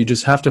obvious. You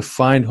just have to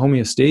find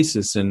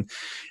homeostasis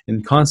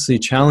and constantly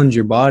challenge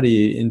your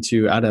body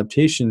into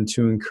adaptation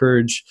to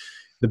encourage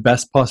the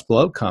best possible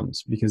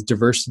outcomes, because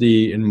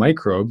diversity in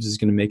microbes is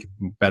going to make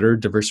better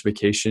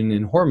diversification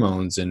in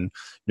hormones and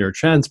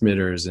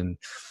neurotransmitters and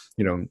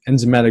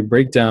enzymatic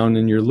breakdown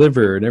in your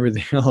liver and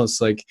everything else.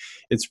 Like,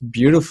 it's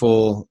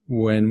beautiful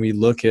when we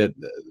look at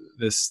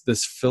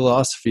this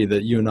philosophy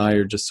that you and I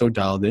are just so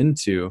dialed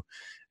into,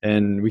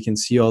 and we can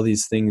see all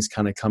these things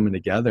kind of coming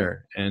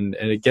together, and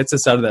it gets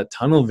us out of that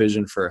tunnel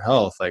vision for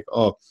health. Like,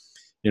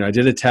 I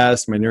did a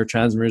test, my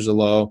neurotransmitters are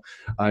low,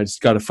 I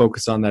just got to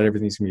focus on that,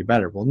 everything's gonna be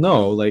better. Well,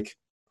 no, like,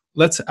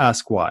 let's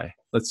ask why.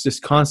 Let's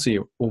just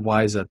constantly, well,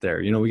 why is that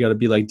there? We got to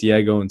be like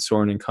Diego and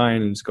Soren and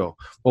Kyan and just go,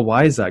 well,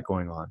 why is that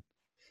going on?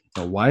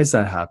 Why is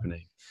that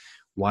happening?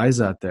 Why is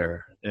that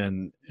there?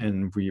 And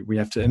we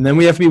have to, and then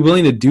we have to be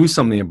willing to do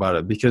something about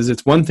it, because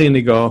it's one thing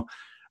to go,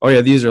 oh yeah,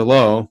 these are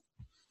low,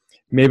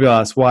 maybe I'll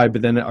ask why,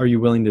 but then are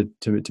you willing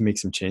to make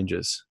some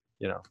changes?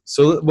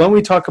 So when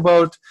we talk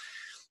about,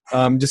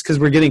 just because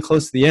we're getting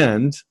close to the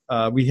end,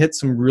 we hit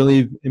some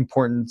really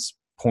important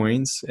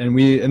points, and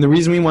the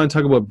reason we want to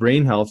talk about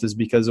brain health is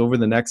because over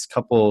the next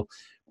couple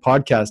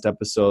podcast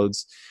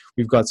episodes,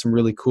 we've got some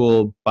really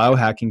cool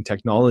biohacking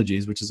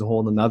technologies, which is a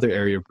whole another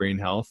area of brain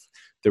health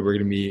that we're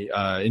going to be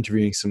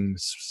interviewing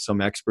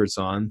some experts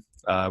on,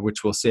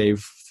 which we'll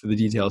save for the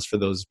details for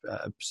those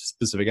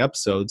specific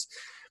episodes.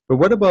 But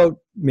what about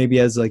maybe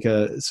as like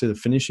a sort of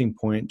finishing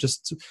point,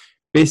 just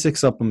basic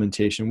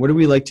supplementation? What do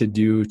we like to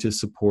do to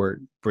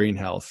support brain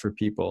health for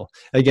people?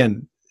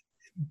 Again,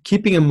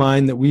 keeping in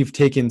mind that we've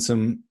taken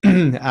some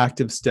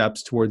active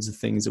steps towards the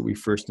things that we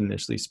first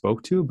initially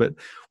spoke to, but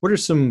what are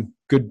some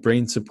good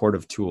brain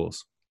supportive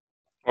tools?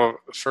 Well,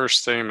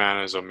 first thing,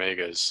 man, is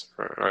omegas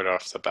right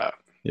off the bat.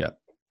 Yeah.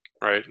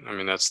 Right? I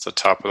mean, that's the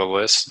top of the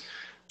list.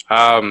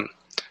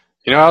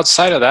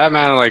 Outside of that,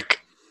 man, like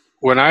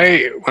when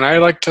I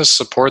like to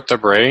support the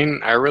brain,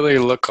 I really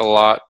look a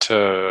lot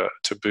to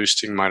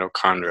boosting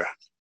mitochondria.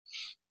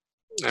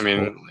 I mean,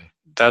 Totally.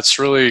 that's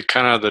really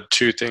kind of the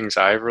two things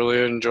I've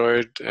really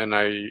enjoyed, and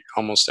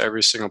almost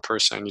every single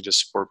person I need to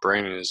support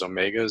brain is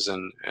omegas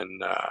and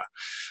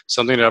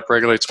something that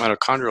upregulates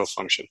mitochondrial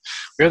function.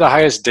 We have the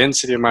highest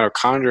density of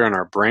mitochondria in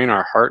our brain,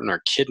 our heart, and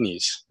our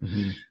kidneys.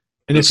 Mm-hmm.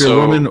 And if you're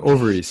a woman,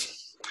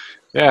 ovaries.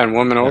 Yeah, and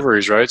women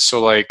ovaries, right? So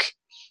like,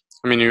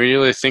 I mean, you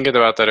really think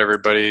about that,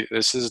 everybody.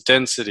 This is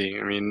density.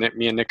 I mean,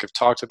 me and Nick have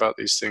talked about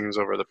these things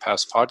over the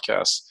past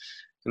podcasts,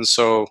 and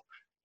so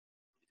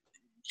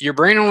your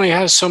brain only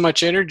has so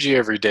much energy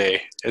every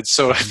day. And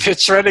so if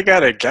it's running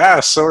out of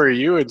gas, so are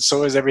you, and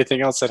so is everything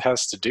else that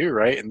has to do,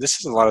 right? And this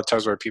is a lot of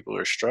times where people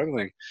are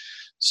struggling.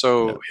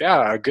 So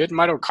yeah, a good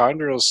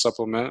mitochondrial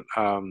supplement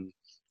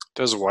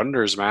does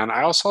wonders, man.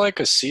 I also like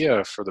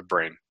ASEA for the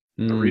brain,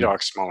 the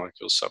redox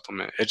molecule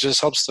supplement. It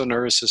just helps the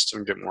nervous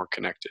system get more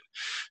connected.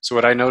 So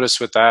what I noticed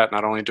with that,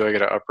 not only do I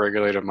get an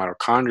upregulated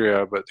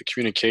mitochondria, but the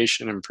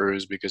communication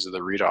improves because of the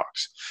redox.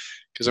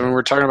 Because I mean,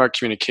 we're talking about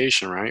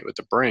communication, right, with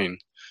the brain.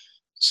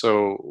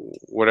 So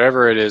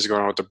whatever it is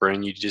going on with the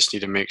brain, you just need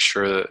to make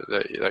sure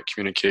that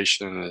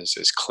communication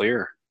is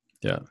clear.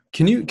 Yeah.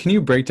 Can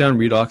you break down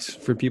redox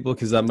for people?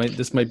 Because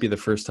this might be the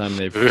first time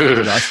they've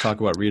heard us talk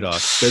about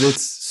redox, but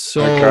it's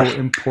so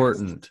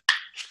important.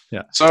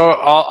 Yeah. So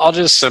I'll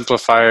just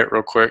simplify it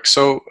real quick.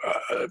 So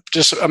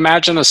just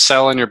imagine a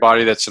cell in your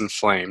body that's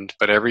inflamed,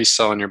 but every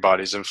cell in your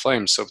body is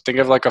inflamed. So think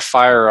of like a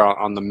fire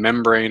on the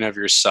membrane of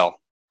your cell.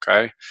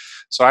 Okay.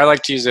 So I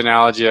like to use the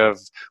analogy of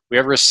we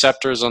have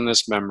receptors on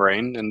this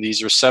membrane, and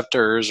these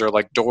receptors are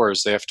like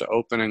doors. They have to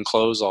open and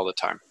close all the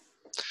time.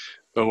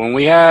 But when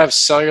we have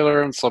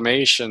cellular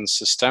inflammation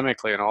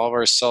systemically and all of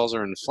our cells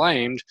are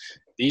inflamed,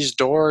 these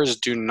doors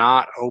do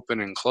not open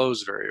and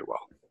close very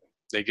well.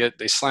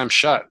 They slam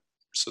shut.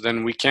 So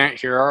then we can't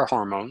hear our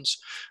hormones.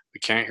 We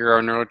can't hear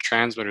our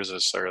neurotransmitters at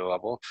a cellular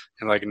level.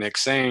 And like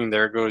Nick's saying,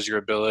 there goes your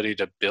ability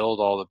to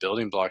build all the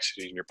building blocks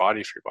you need in your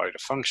body for your body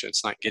to function.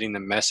 It's not getting the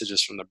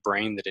messages from the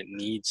brain that it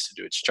needs to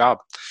do its job.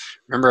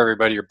 Remember,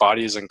 everybody, your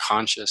body is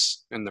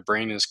unconscious and the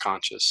brain is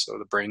conscious. So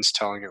the brain's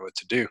telling it what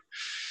to do.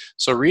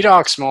 So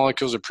redox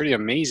molecules are pretty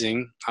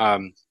amazing.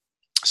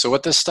 So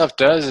what this stuff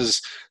does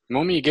is the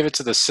moment you give it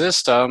to the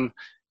system,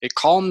 it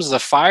calms the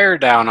fire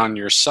down on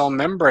your cell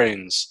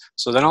membranes.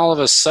 So then all of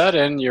a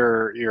sudden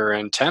your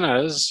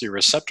antennas, your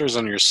receptors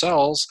on your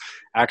cells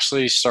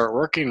actually start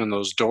working and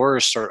those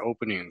doors start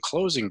opening and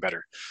closing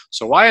better.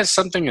 So why is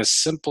something as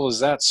simple as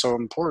that so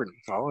important?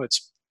 Well,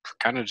 it's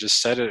kind of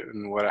just said it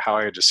in how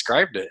I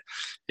described it.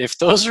 If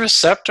those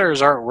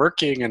receptors aren't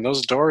working and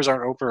those doors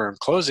aren't open or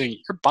closing,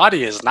 your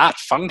body is not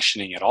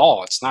functioning at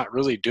all. It's not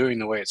really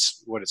doing what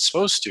it's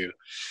supposed to.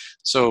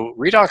 So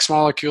redox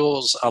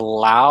molecules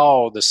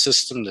allow the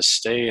system to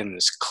stay in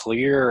this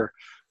clear,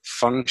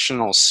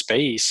 functional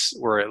space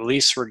where at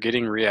least we're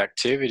getting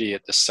reactivity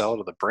at the cell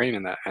to the brain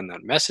and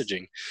that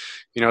messaging.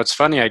 You know, it's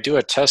funny, I do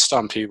a test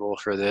on people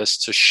for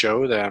this to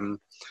show them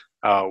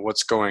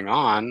what's going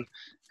on.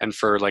 And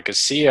for like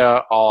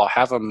ASEA, I'll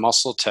have a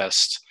muscle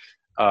test.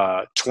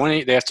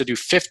 They have to do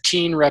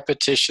 15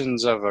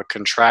 repetitions of a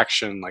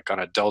contraction, like on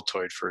a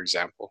deltoid, for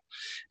example.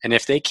 And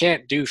if they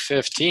can't do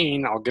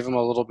 15, I'll give them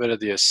a little bit of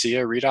the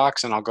ASEA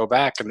redox and I'll go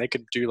back and they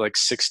could do like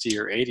 60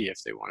 or 80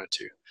 if they wanted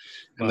to.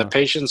 And the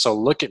patients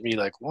will look at me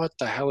like, what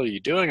the hell are you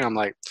doing? I'm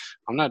like,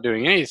 I'm not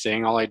doing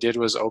anything. All I did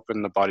was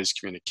open the body's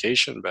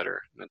communication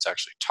better. And it's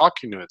actually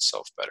talking to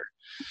itself better.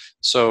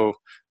 So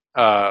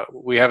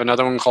we have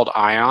another one called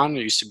Ion.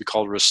 It used to be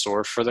called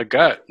Restore for the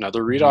gut,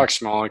 another redox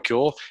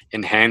molecule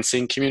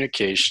enhancing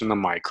communication in the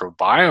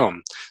microbiome.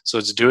 So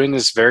it's doing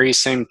this very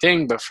same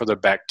thing, but for the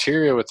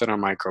bacteria within our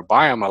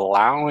microbiome,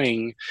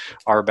 allowing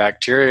our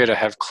bacteria to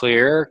have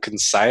clear,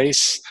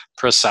 concise,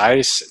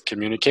 precise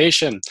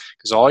communication,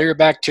 because all your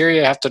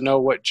bacteria have to know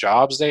what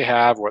jobs they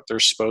have, what they're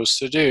supposed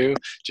to do,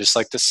 just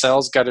like the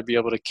cells got to be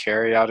able to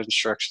carry out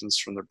instructions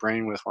from the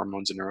brain with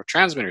hormones and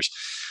neurotransmitters.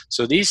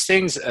 So these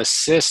things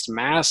assist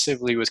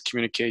massively with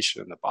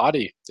communication in the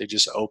body. They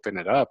just open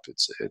it up.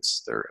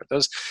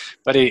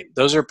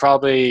 Those are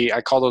probably,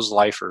 I call those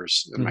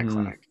lifers in my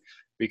clinic,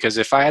 because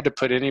if I had to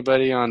put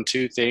anybody on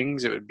two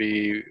things, it would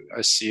be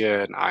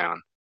ASEA and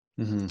Ion.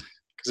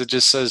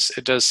 Because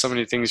it does so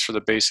many things for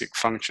the basic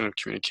function of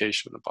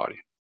communication in the body.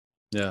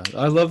 Yeah,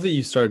 I love that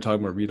you started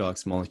talking about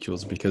redox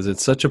molecules because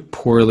it's such a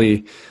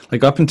poorly,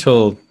 like up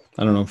until,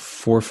 I don't know,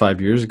 4 or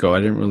 5 years ago, I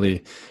didn't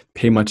really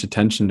pay much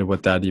attention to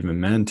what that even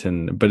meant.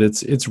 But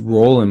its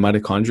role in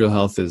mitochondrial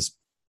health is,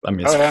 I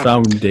mean, it's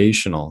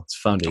foundational. It's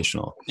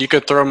foundational. You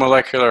could throw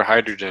molecular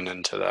hydrogen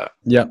into that.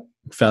 Yeah.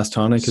 Fast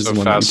tonic is the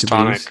one that you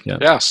could use.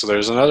 Yeah, so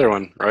there's another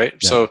one, right?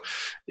 Yeah. So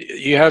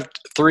you have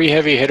 3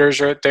 heavy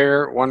hitters right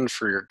there, one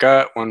for your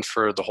gut, one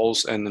for the whole,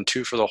 and then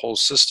 2 for the whole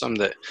system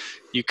that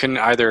you can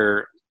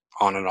either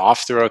on and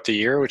off throughout the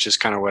year, which is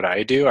kind of what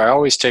I do. I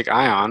always take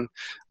ion.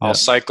 I'll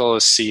cycle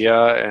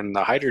ASEA and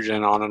the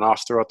hydrogen on and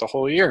off throughout the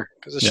whole year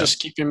because it's just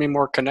keeping me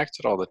more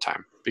connected all the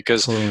time.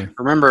 Because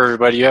remember,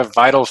 everybody, you have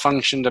vital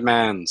function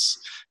demands.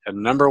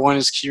 And number 1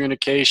 is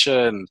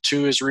communication,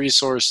 2 is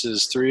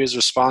resources, 3 is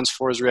response,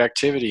 4 is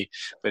reactivity.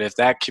 But if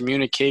that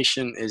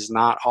communication is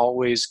not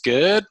always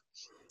good,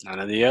 none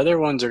of the other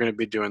ones are going to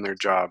be doing their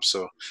job.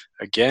 So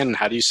again,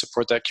 how do you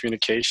support that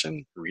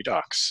communication?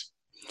 Redox.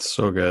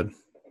 So good.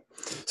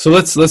 So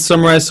let's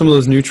summarize some of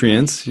those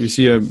nutrients. You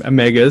see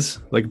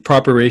omegas, like a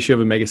proper ratio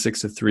of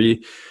omega-6 to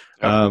 3.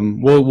 Yep.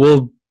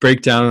 We'll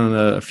break down on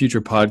a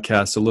future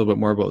podcast a little bit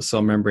more about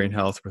cell membrane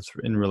health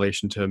in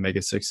relation to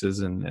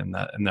omega-6s and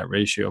that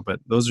ratio. But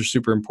those are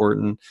super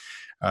important.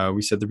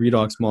 We said the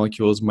redox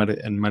molecules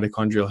and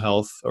mitochondrial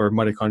health or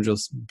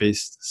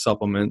mitochondrial-based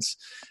supplements,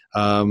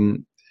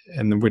 and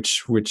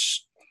which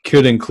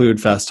could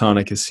include fast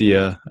tonic,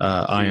 ASEA,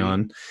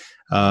 ion.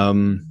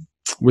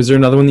 Was there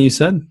another one that you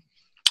said?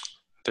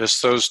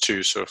 Just those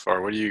 2 so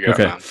far. What do you got,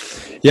 man?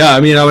 Yeah, I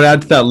mean, I would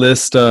add to that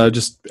list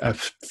just a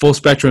full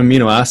spectrum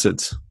amino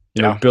acids.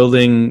 You know,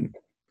 building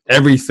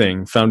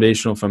everything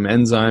foundational from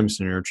enzymes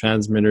to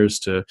neurotransmitters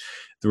to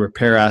the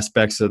repair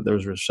aspects of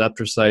those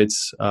receptor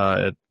sites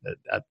at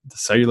the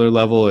cellular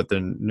level, at the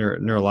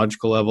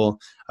neurological level.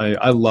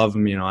 I love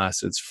amino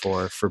acids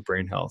for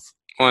brain health.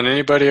 Well, and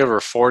anybody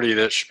over 40,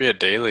 that should be a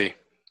daily.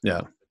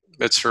 Yeah.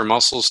 It's for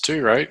muscles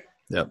too, right?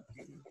 Yep.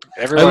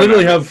 Everyone I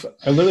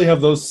literally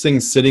have those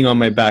things sitting on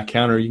my back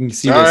counter. You can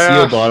see the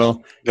seal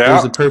bottle. Yeah.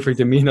 There's a perfect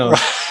amino.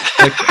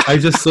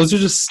 Those are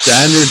just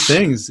standard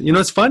things. You know,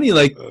 it's funny,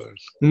 like,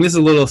 and this is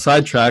a little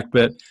sidetrack,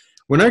 but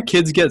when our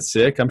kids get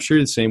sick, I'm sure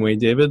you're the same way,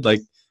 David,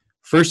 like,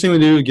 first thing we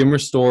do, we give them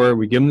Restore,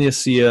 we give them the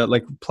ASEA,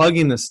 like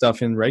plugging this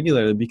stuff in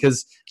regularly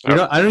because, I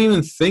don't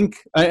even think,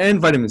 and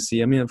vitamin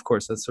C, I mean, of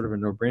course, that's sort of a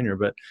no-brainer,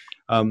 but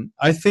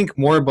I think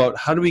more about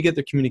how do we get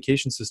the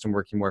communication system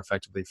working more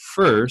effectively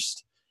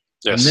first,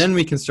 and then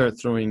we can start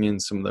throwing in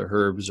some of the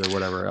herbs or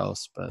whatever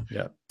else, but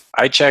yeah.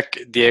 I check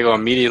Diego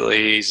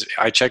immediately.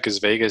 I check his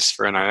Vegas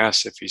for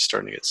NIS if he's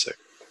starting to get sick,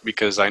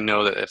 because I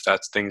know that if that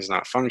thing's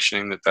not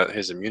functioning, that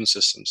his immune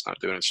system's not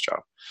doing its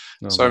job.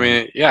 I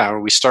mean,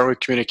 we start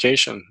with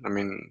communication. I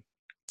mean,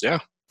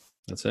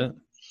 that's it.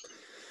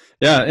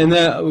 Yeah, and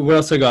what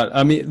else I got?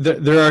 I mean,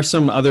 there are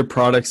some other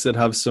products that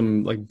have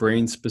some like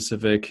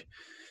brain-specific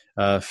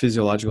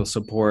physiological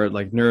support,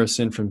 like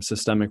Neurosin from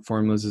Systemic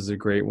Formulas is a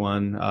great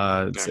one.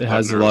 It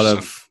has a lot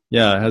of it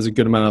has a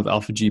good amount of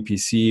alpha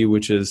GPC,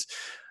 which is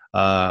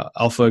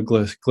alpha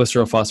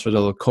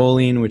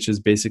glycerylphosphatidylcholine, which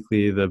is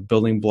basically the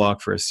building block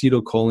for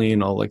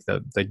acetylcholine, all like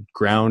the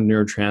ground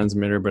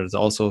neurotransmitter, but it's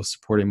also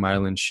supporting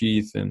myelin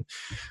sheath and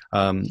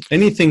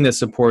anything that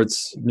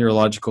supports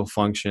neurological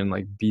function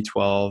like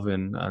B12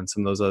 and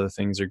some of those other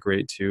things are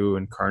great too,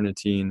 and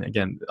carnitine.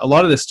 Again, a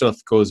lot of this stuff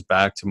goes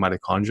back to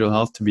mitochondrial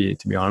health, to be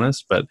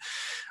honest, but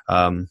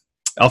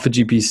alpha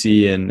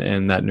GPC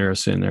and that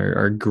Neurosin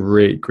are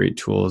great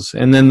tools.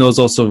 And then those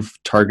also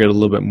target a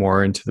little bit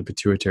more into the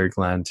pituitary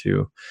gland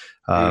too,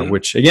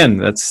 which again,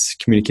 that's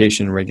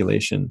communication and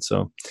regulation.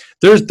 So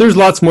there's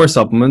lots more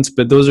supplements,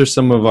 but those are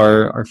some of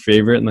our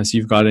favorite, unless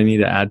you've got any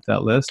to add to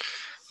that list.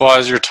 Well,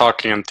 as you're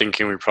talking, I'm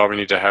thinking we probably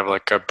need to have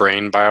like a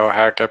brain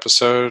biohack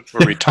episode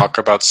where we talk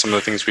about some of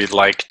the things we'd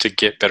like to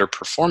get better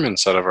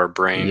performance out of our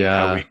brain,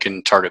 how we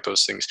can target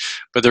those things.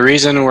 But the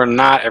reason we're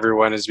not,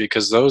 everyone, is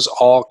because those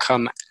all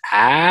come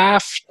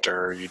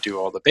after you do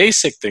all the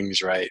basic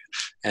things right.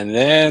 And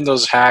then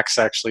those hacks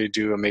actually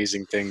do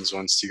amazing things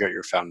once you got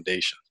your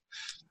foundation.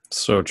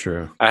 So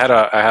true. I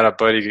had a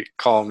buddy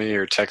call me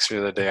or text me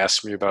the other day,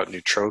 ask me about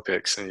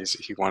nootropics, and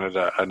he wanted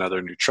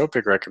another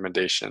nootropic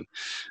recommendation.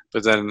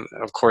 But then,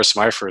 of course,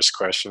 my first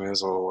question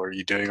is, well, are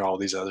you doing all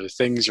these other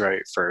things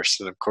right first?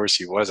 And of course,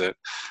 he wasn't.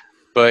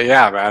 But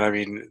yeah, man, I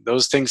mean,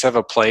 those things have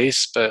a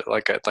place, but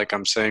like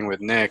I'm saying with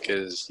Nick,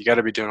 is you got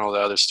to be doing all the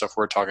other stuff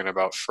we're talking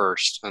about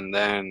first, and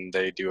then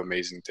they do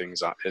amazing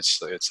things.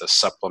 It's a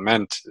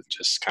supplement. It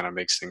just kind of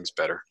makes things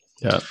better.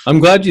 Yeah, I'm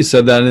glad you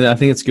said that, and I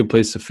think it's a good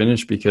place to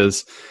finish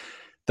because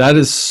that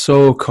is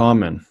so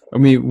common. I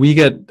mean, we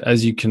get,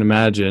 as you can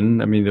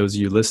imagine, I mean, those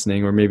of you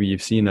listening, or maybe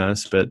you've seen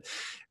us, but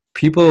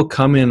people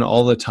come in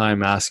all the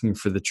time asking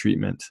for the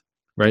treatment,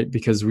 right?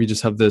 Because we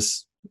just have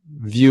this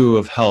view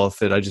of health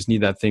that I just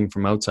need that thing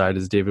from outside,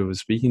 as David was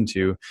speaking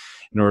to,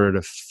 in order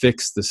to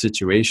fix the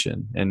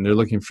situation. And they're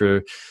looking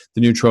for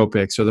the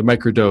nootropics or the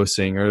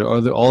microdosing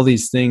or all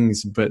these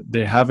things, but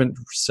they haven't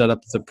set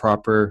up the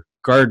proper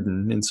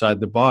garden inside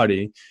the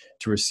body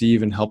to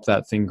receive and help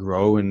that thing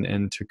grow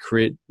and to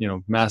create,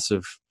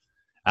 massive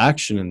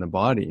action in the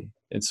body.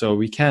 And so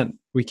we can't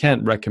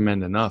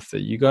recommend enough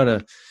that you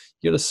gotta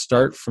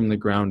start from the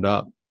ground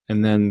up.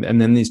 And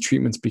then these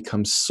treatments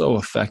become so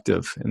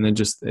effective, and then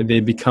they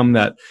become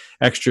that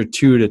extra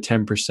 2 to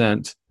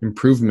 10%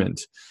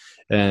 improvement.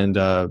 And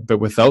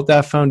but without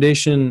that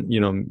foundation,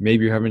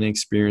 maybe you're having an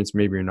experience,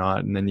 maybe you're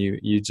not, and then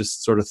you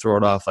just sort of throw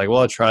it off like,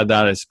 well, I tried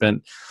that. I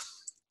spent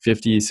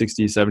 $50,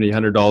 $60, $70,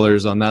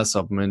 $100 on that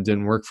supplement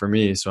didn't work for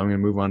me, so I'm going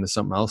to move on to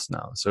something else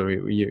now. So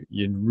you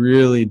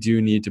really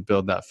do need to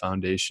build that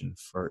foundation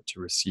to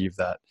receive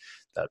that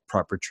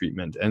proper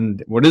treatment.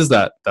 And what is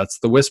that? That's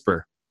the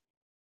whisper,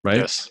 right?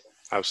 Yes,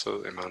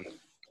 absolutely, man.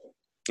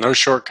 No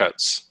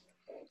shortcuts.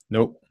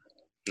 Nope.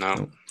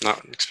 No,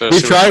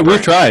 especially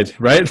we've tried,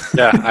 right?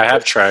 Yeah, I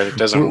have tried. It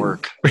doesn't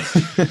work.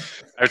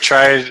 I've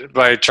tried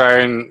by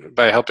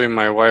helping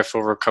my wife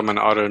overcome an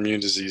autoimmune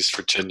disease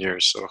for 10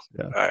 years. So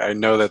yeah. I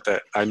know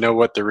I know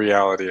what the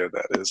reality of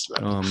that is.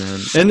 But. Oh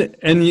man.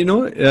 And you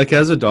know, like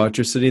as a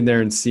doctor sitting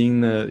there and seeing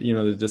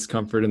the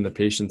discomfort in the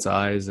patient's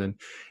eyes, and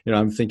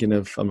I'm thinking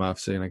of, I'm not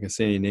saying I can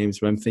say any names,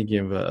 but I'm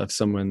thinking of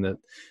someone that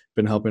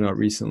been helping out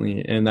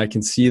recently, and I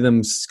can see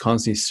them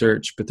constantly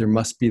search, but there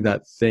must be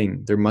that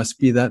thing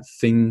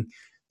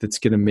that's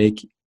going to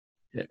make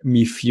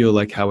me feel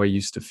like how I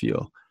used to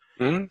feel.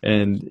 Mm-hmm.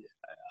 And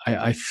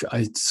I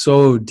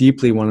so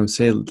deeply want to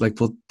say, like,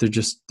 well, there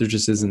just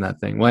isn't that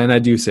thing. Well, and I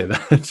do say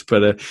that,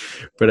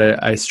 but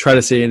I try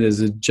to say it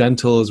as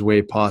gentle as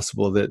way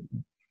possible, that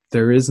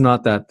there is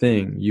not that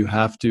thing. You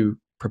have to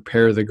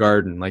prepare the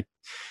garden. Like,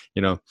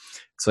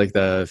 it's like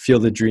the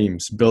field of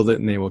dreams, build it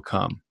and they will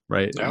come.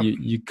 Right. Yep.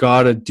 You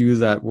got to do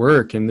that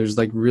work, and there's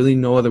like really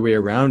no other way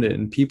around it.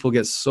 And people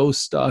get so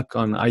stuck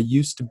on, I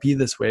used to be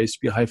this way. I used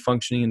to be a high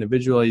functioning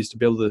individual. I used to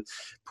be able to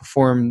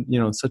perform,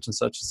 such and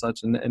such and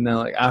such. And now,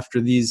 like, after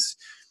these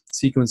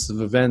sequence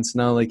of events,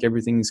 now like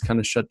everything's kind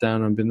of shut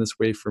down. I've been this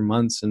way for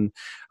months, and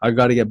I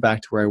got to get back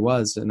to where I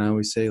was. And I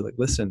always say, like,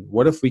 listen,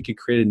 what if we could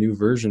create a new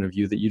version of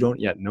you that you don't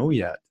yet know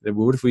yet?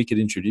 What if we could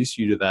introduce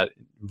you to that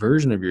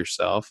version of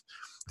yourself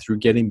through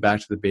getting back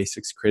to the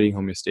basics, creating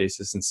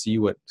homeostasis, and see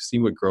what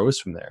grows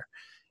from there?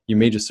 You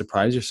may just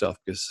surprise yourself,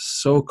 because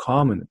it's so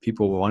common that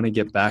people will want to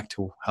get back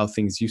to how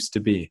things used to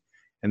be.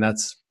 And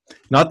that's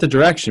not the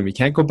direction. We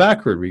can't go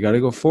backward. We got to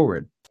go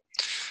forward.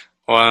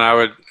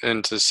 Well,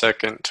 and to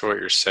second to what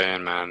you're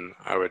saying, man,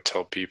 I would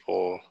tell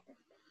people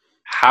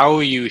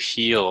how you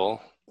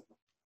heal,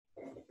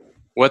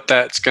 what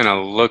that's going to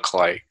look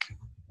like,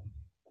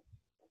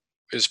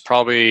 is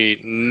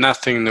probably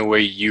nothing the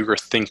way you were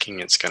thinking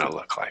it's going to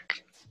look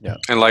like. Yeah.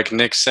 And like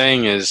Nick's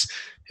saying,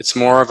 it's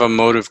more of a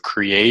mode of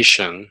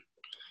creation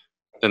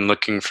than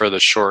looking for the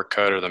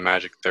shortcut or the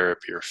magic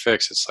therapy or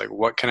fix. It's like,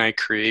 what can I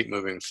create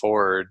moving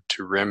forward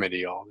to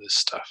remedy all this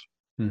stuff?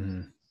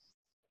 Mm-hmm.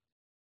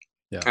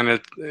 Yeah. And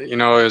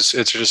it's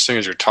interesting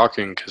as you're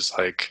talking, because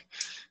like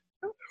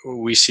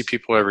we see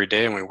people every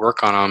day and we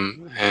work on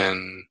them,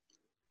 and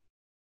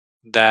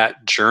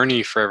that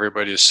journey for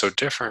everybody is so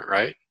different,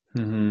 right?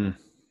 Mm-hmm.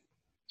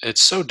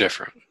 It's so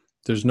different.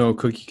 There's no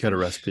cookie cutter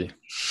recipe.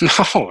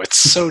 No, it's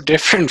so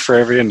different for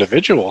every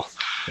individual.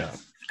 Yeah.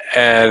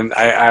 And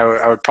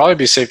I would probably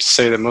be safe to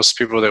say that most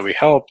people that we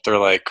help, they're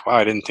like, wow,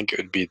 I didn't think it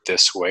would be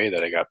this way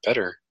that I got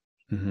better.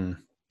 Mm-hmm.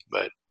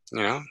 But,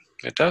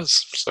 it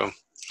does. So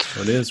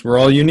it is. We're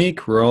all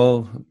unique. We're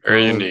all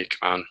very unique,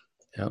 man.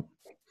 Yep.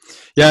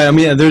 Yeah. I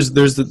mean, there's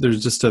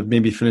just to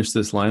maybe finish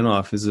this line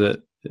off, is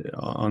that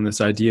on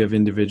this idea of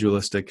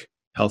individualistic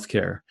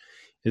healthcare,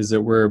 is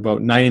that we're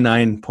about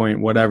 99 point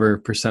whatever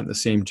percent the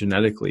same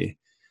genetically,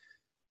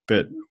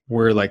 but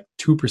we're like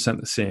 2%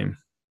 the same,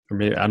 or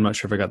maybe, I'm not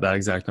sure if I got that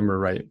exact number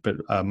right, but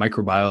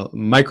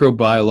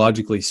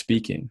microbiologically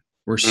speaking,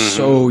 we're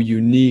so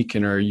unique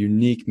in our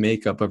unique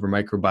makeup of our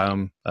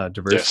microbiome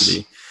diversity.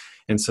 Yes.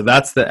 And so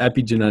that's the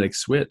epigenetic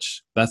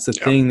switch. That's the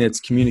thing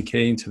that's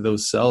communicating to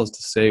those cells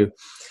to say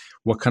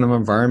what kind of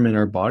environment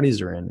our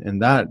bodies are in.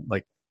 And that,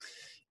 like,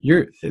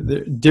 you're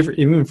different,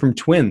 even from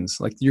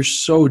twins, like you're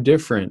so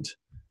different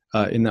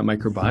in that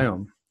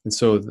microbiome. And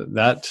so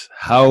that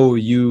how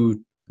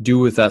you do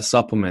with that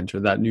supplement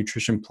or that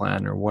nutrition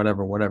plan or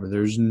whatever,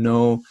 there's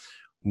no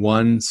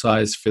one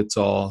size fits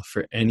all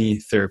for any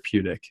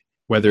therapeutic,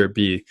 whether it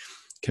be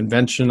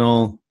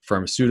conventional,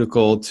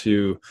 pharmaceutical,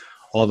 to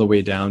all the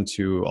way down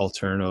to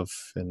alternative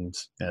and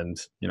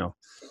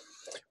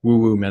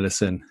woo-woo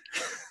medicine.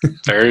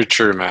 Very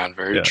true, man.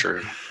 Very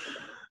true.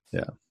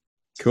 Yeah.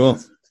 Cool.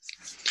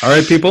 All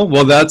right, people.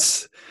 Well,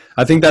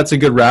 I think that's a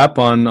good wrap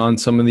on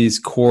some of these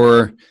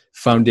core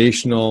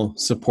foundational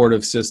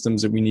supportive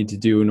systems that we need to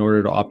do in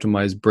order to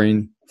optimize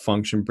brain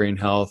function, brain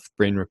health,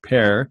 brain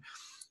repair.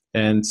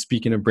 And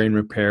speaking of brain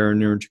repair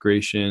and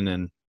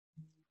neurointegration,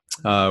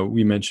 and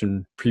we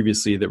mentioned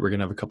previously that we're going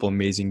to have a couple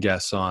amazing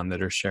guests on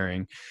that are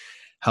sharing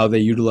how they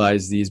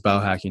utilize these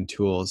biohacking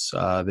tools,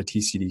 the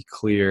TCD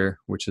Clear,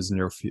 which is a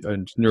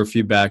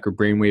neurofeedback or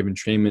brainwave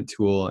entrainment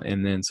tool,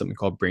 and then something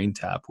called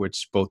BRAINTAP,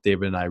 which both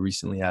David and I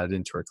recently added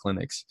into our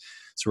clinics.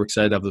 So we're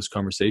excited to have those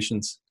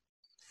conversations.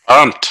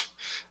 Pumped.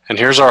 And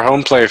here's our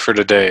home play for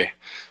today.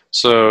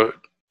 So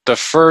the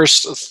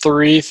first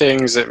three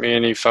things that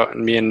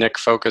me and Nick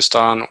focused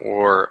on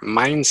were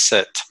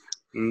mindset,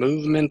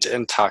 movement,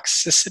 and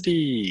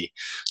toxicity.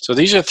 So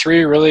these are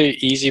three really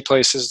easy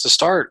places to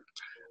start.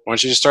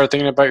 Once you start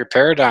thinking about your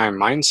paradigm,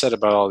 mindset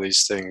about all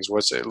these things,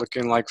 what's it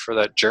looking like for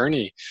that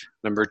journey?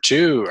 Number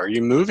two, are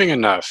you moving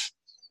enough?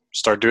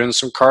 start doing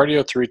some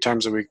cardio 3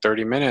 times a week,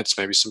 30 minutes,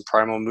 maybe some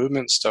primal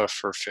movement stuff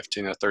for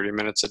 15 to 30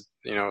 minutes,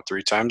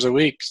 3 times a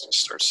week.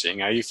 Start seeing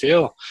how you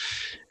feel.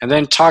 And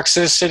then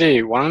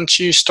toxicity. Why don't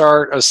you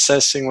start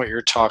assessing what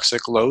your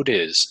toxic load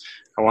is?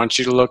 I want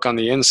you to look on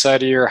the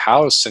inside of your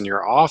house and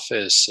your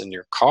office and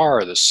your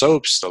car, the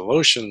soaps, the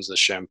lotions, the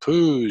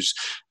shampoos,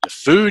 the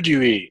food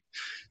you eat.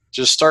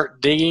 Just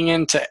start digging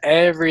into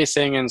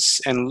everything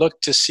and look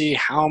to see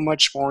how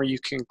much more you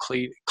can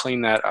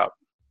clean that up.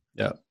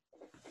 Yeah.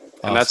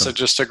 And that's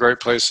just a great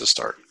place to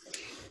start.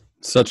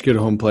 Such good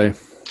home play.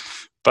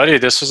 Buddy,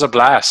 this was a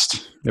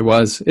blast. It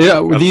was.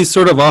 Yeah, these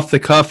sort of off the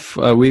cuff,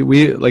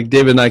 we like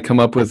David and I come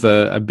up with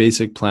a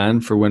basic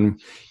plan for when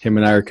him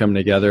and I are coming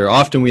together.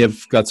 Often we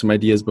have got some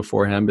ideas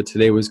beforehand, but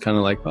today was kind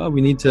of like, oh,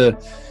 we need to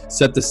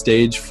set the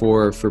stage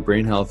for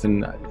brain health.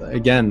 And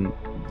again,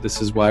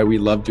 this is why we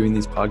love doing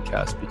these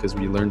podcasts, because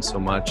we learn so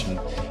much, and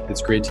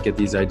it's great to get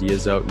these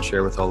ideas out and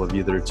share with all of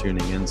you that are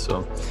tuning in.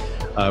 So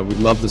we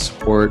love the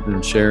support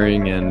and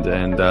sharing, and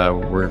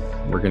we're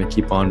going to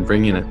keep on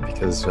bringing it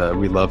because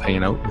we love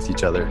hanging out with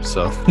each other.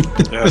 So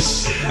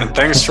yes, and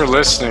thanks for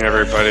listening,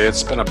 everybody.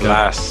 It's been a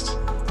blast.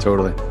 Yeah,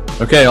 totally.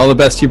 Okay, all the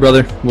best to you,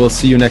 brother. We'll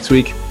see you next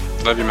week.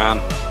 Love you, man.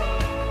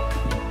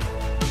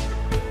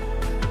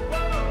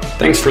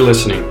 Thanks for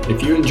listening.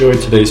 If you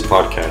enjoyed today's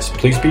podcast,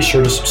 please be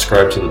sure to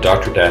subscribe to the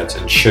Dr. Dads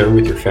and share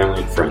with your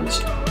family and friends.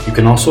 You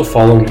can also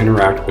follow and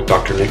interact with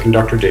Dr. Nick and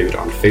Dr. David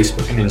on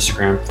Facebook and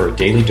Instagram for a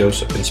daily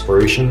dose of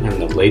inspiration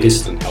and the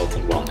latest in health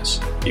and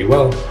wellness. Be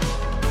well.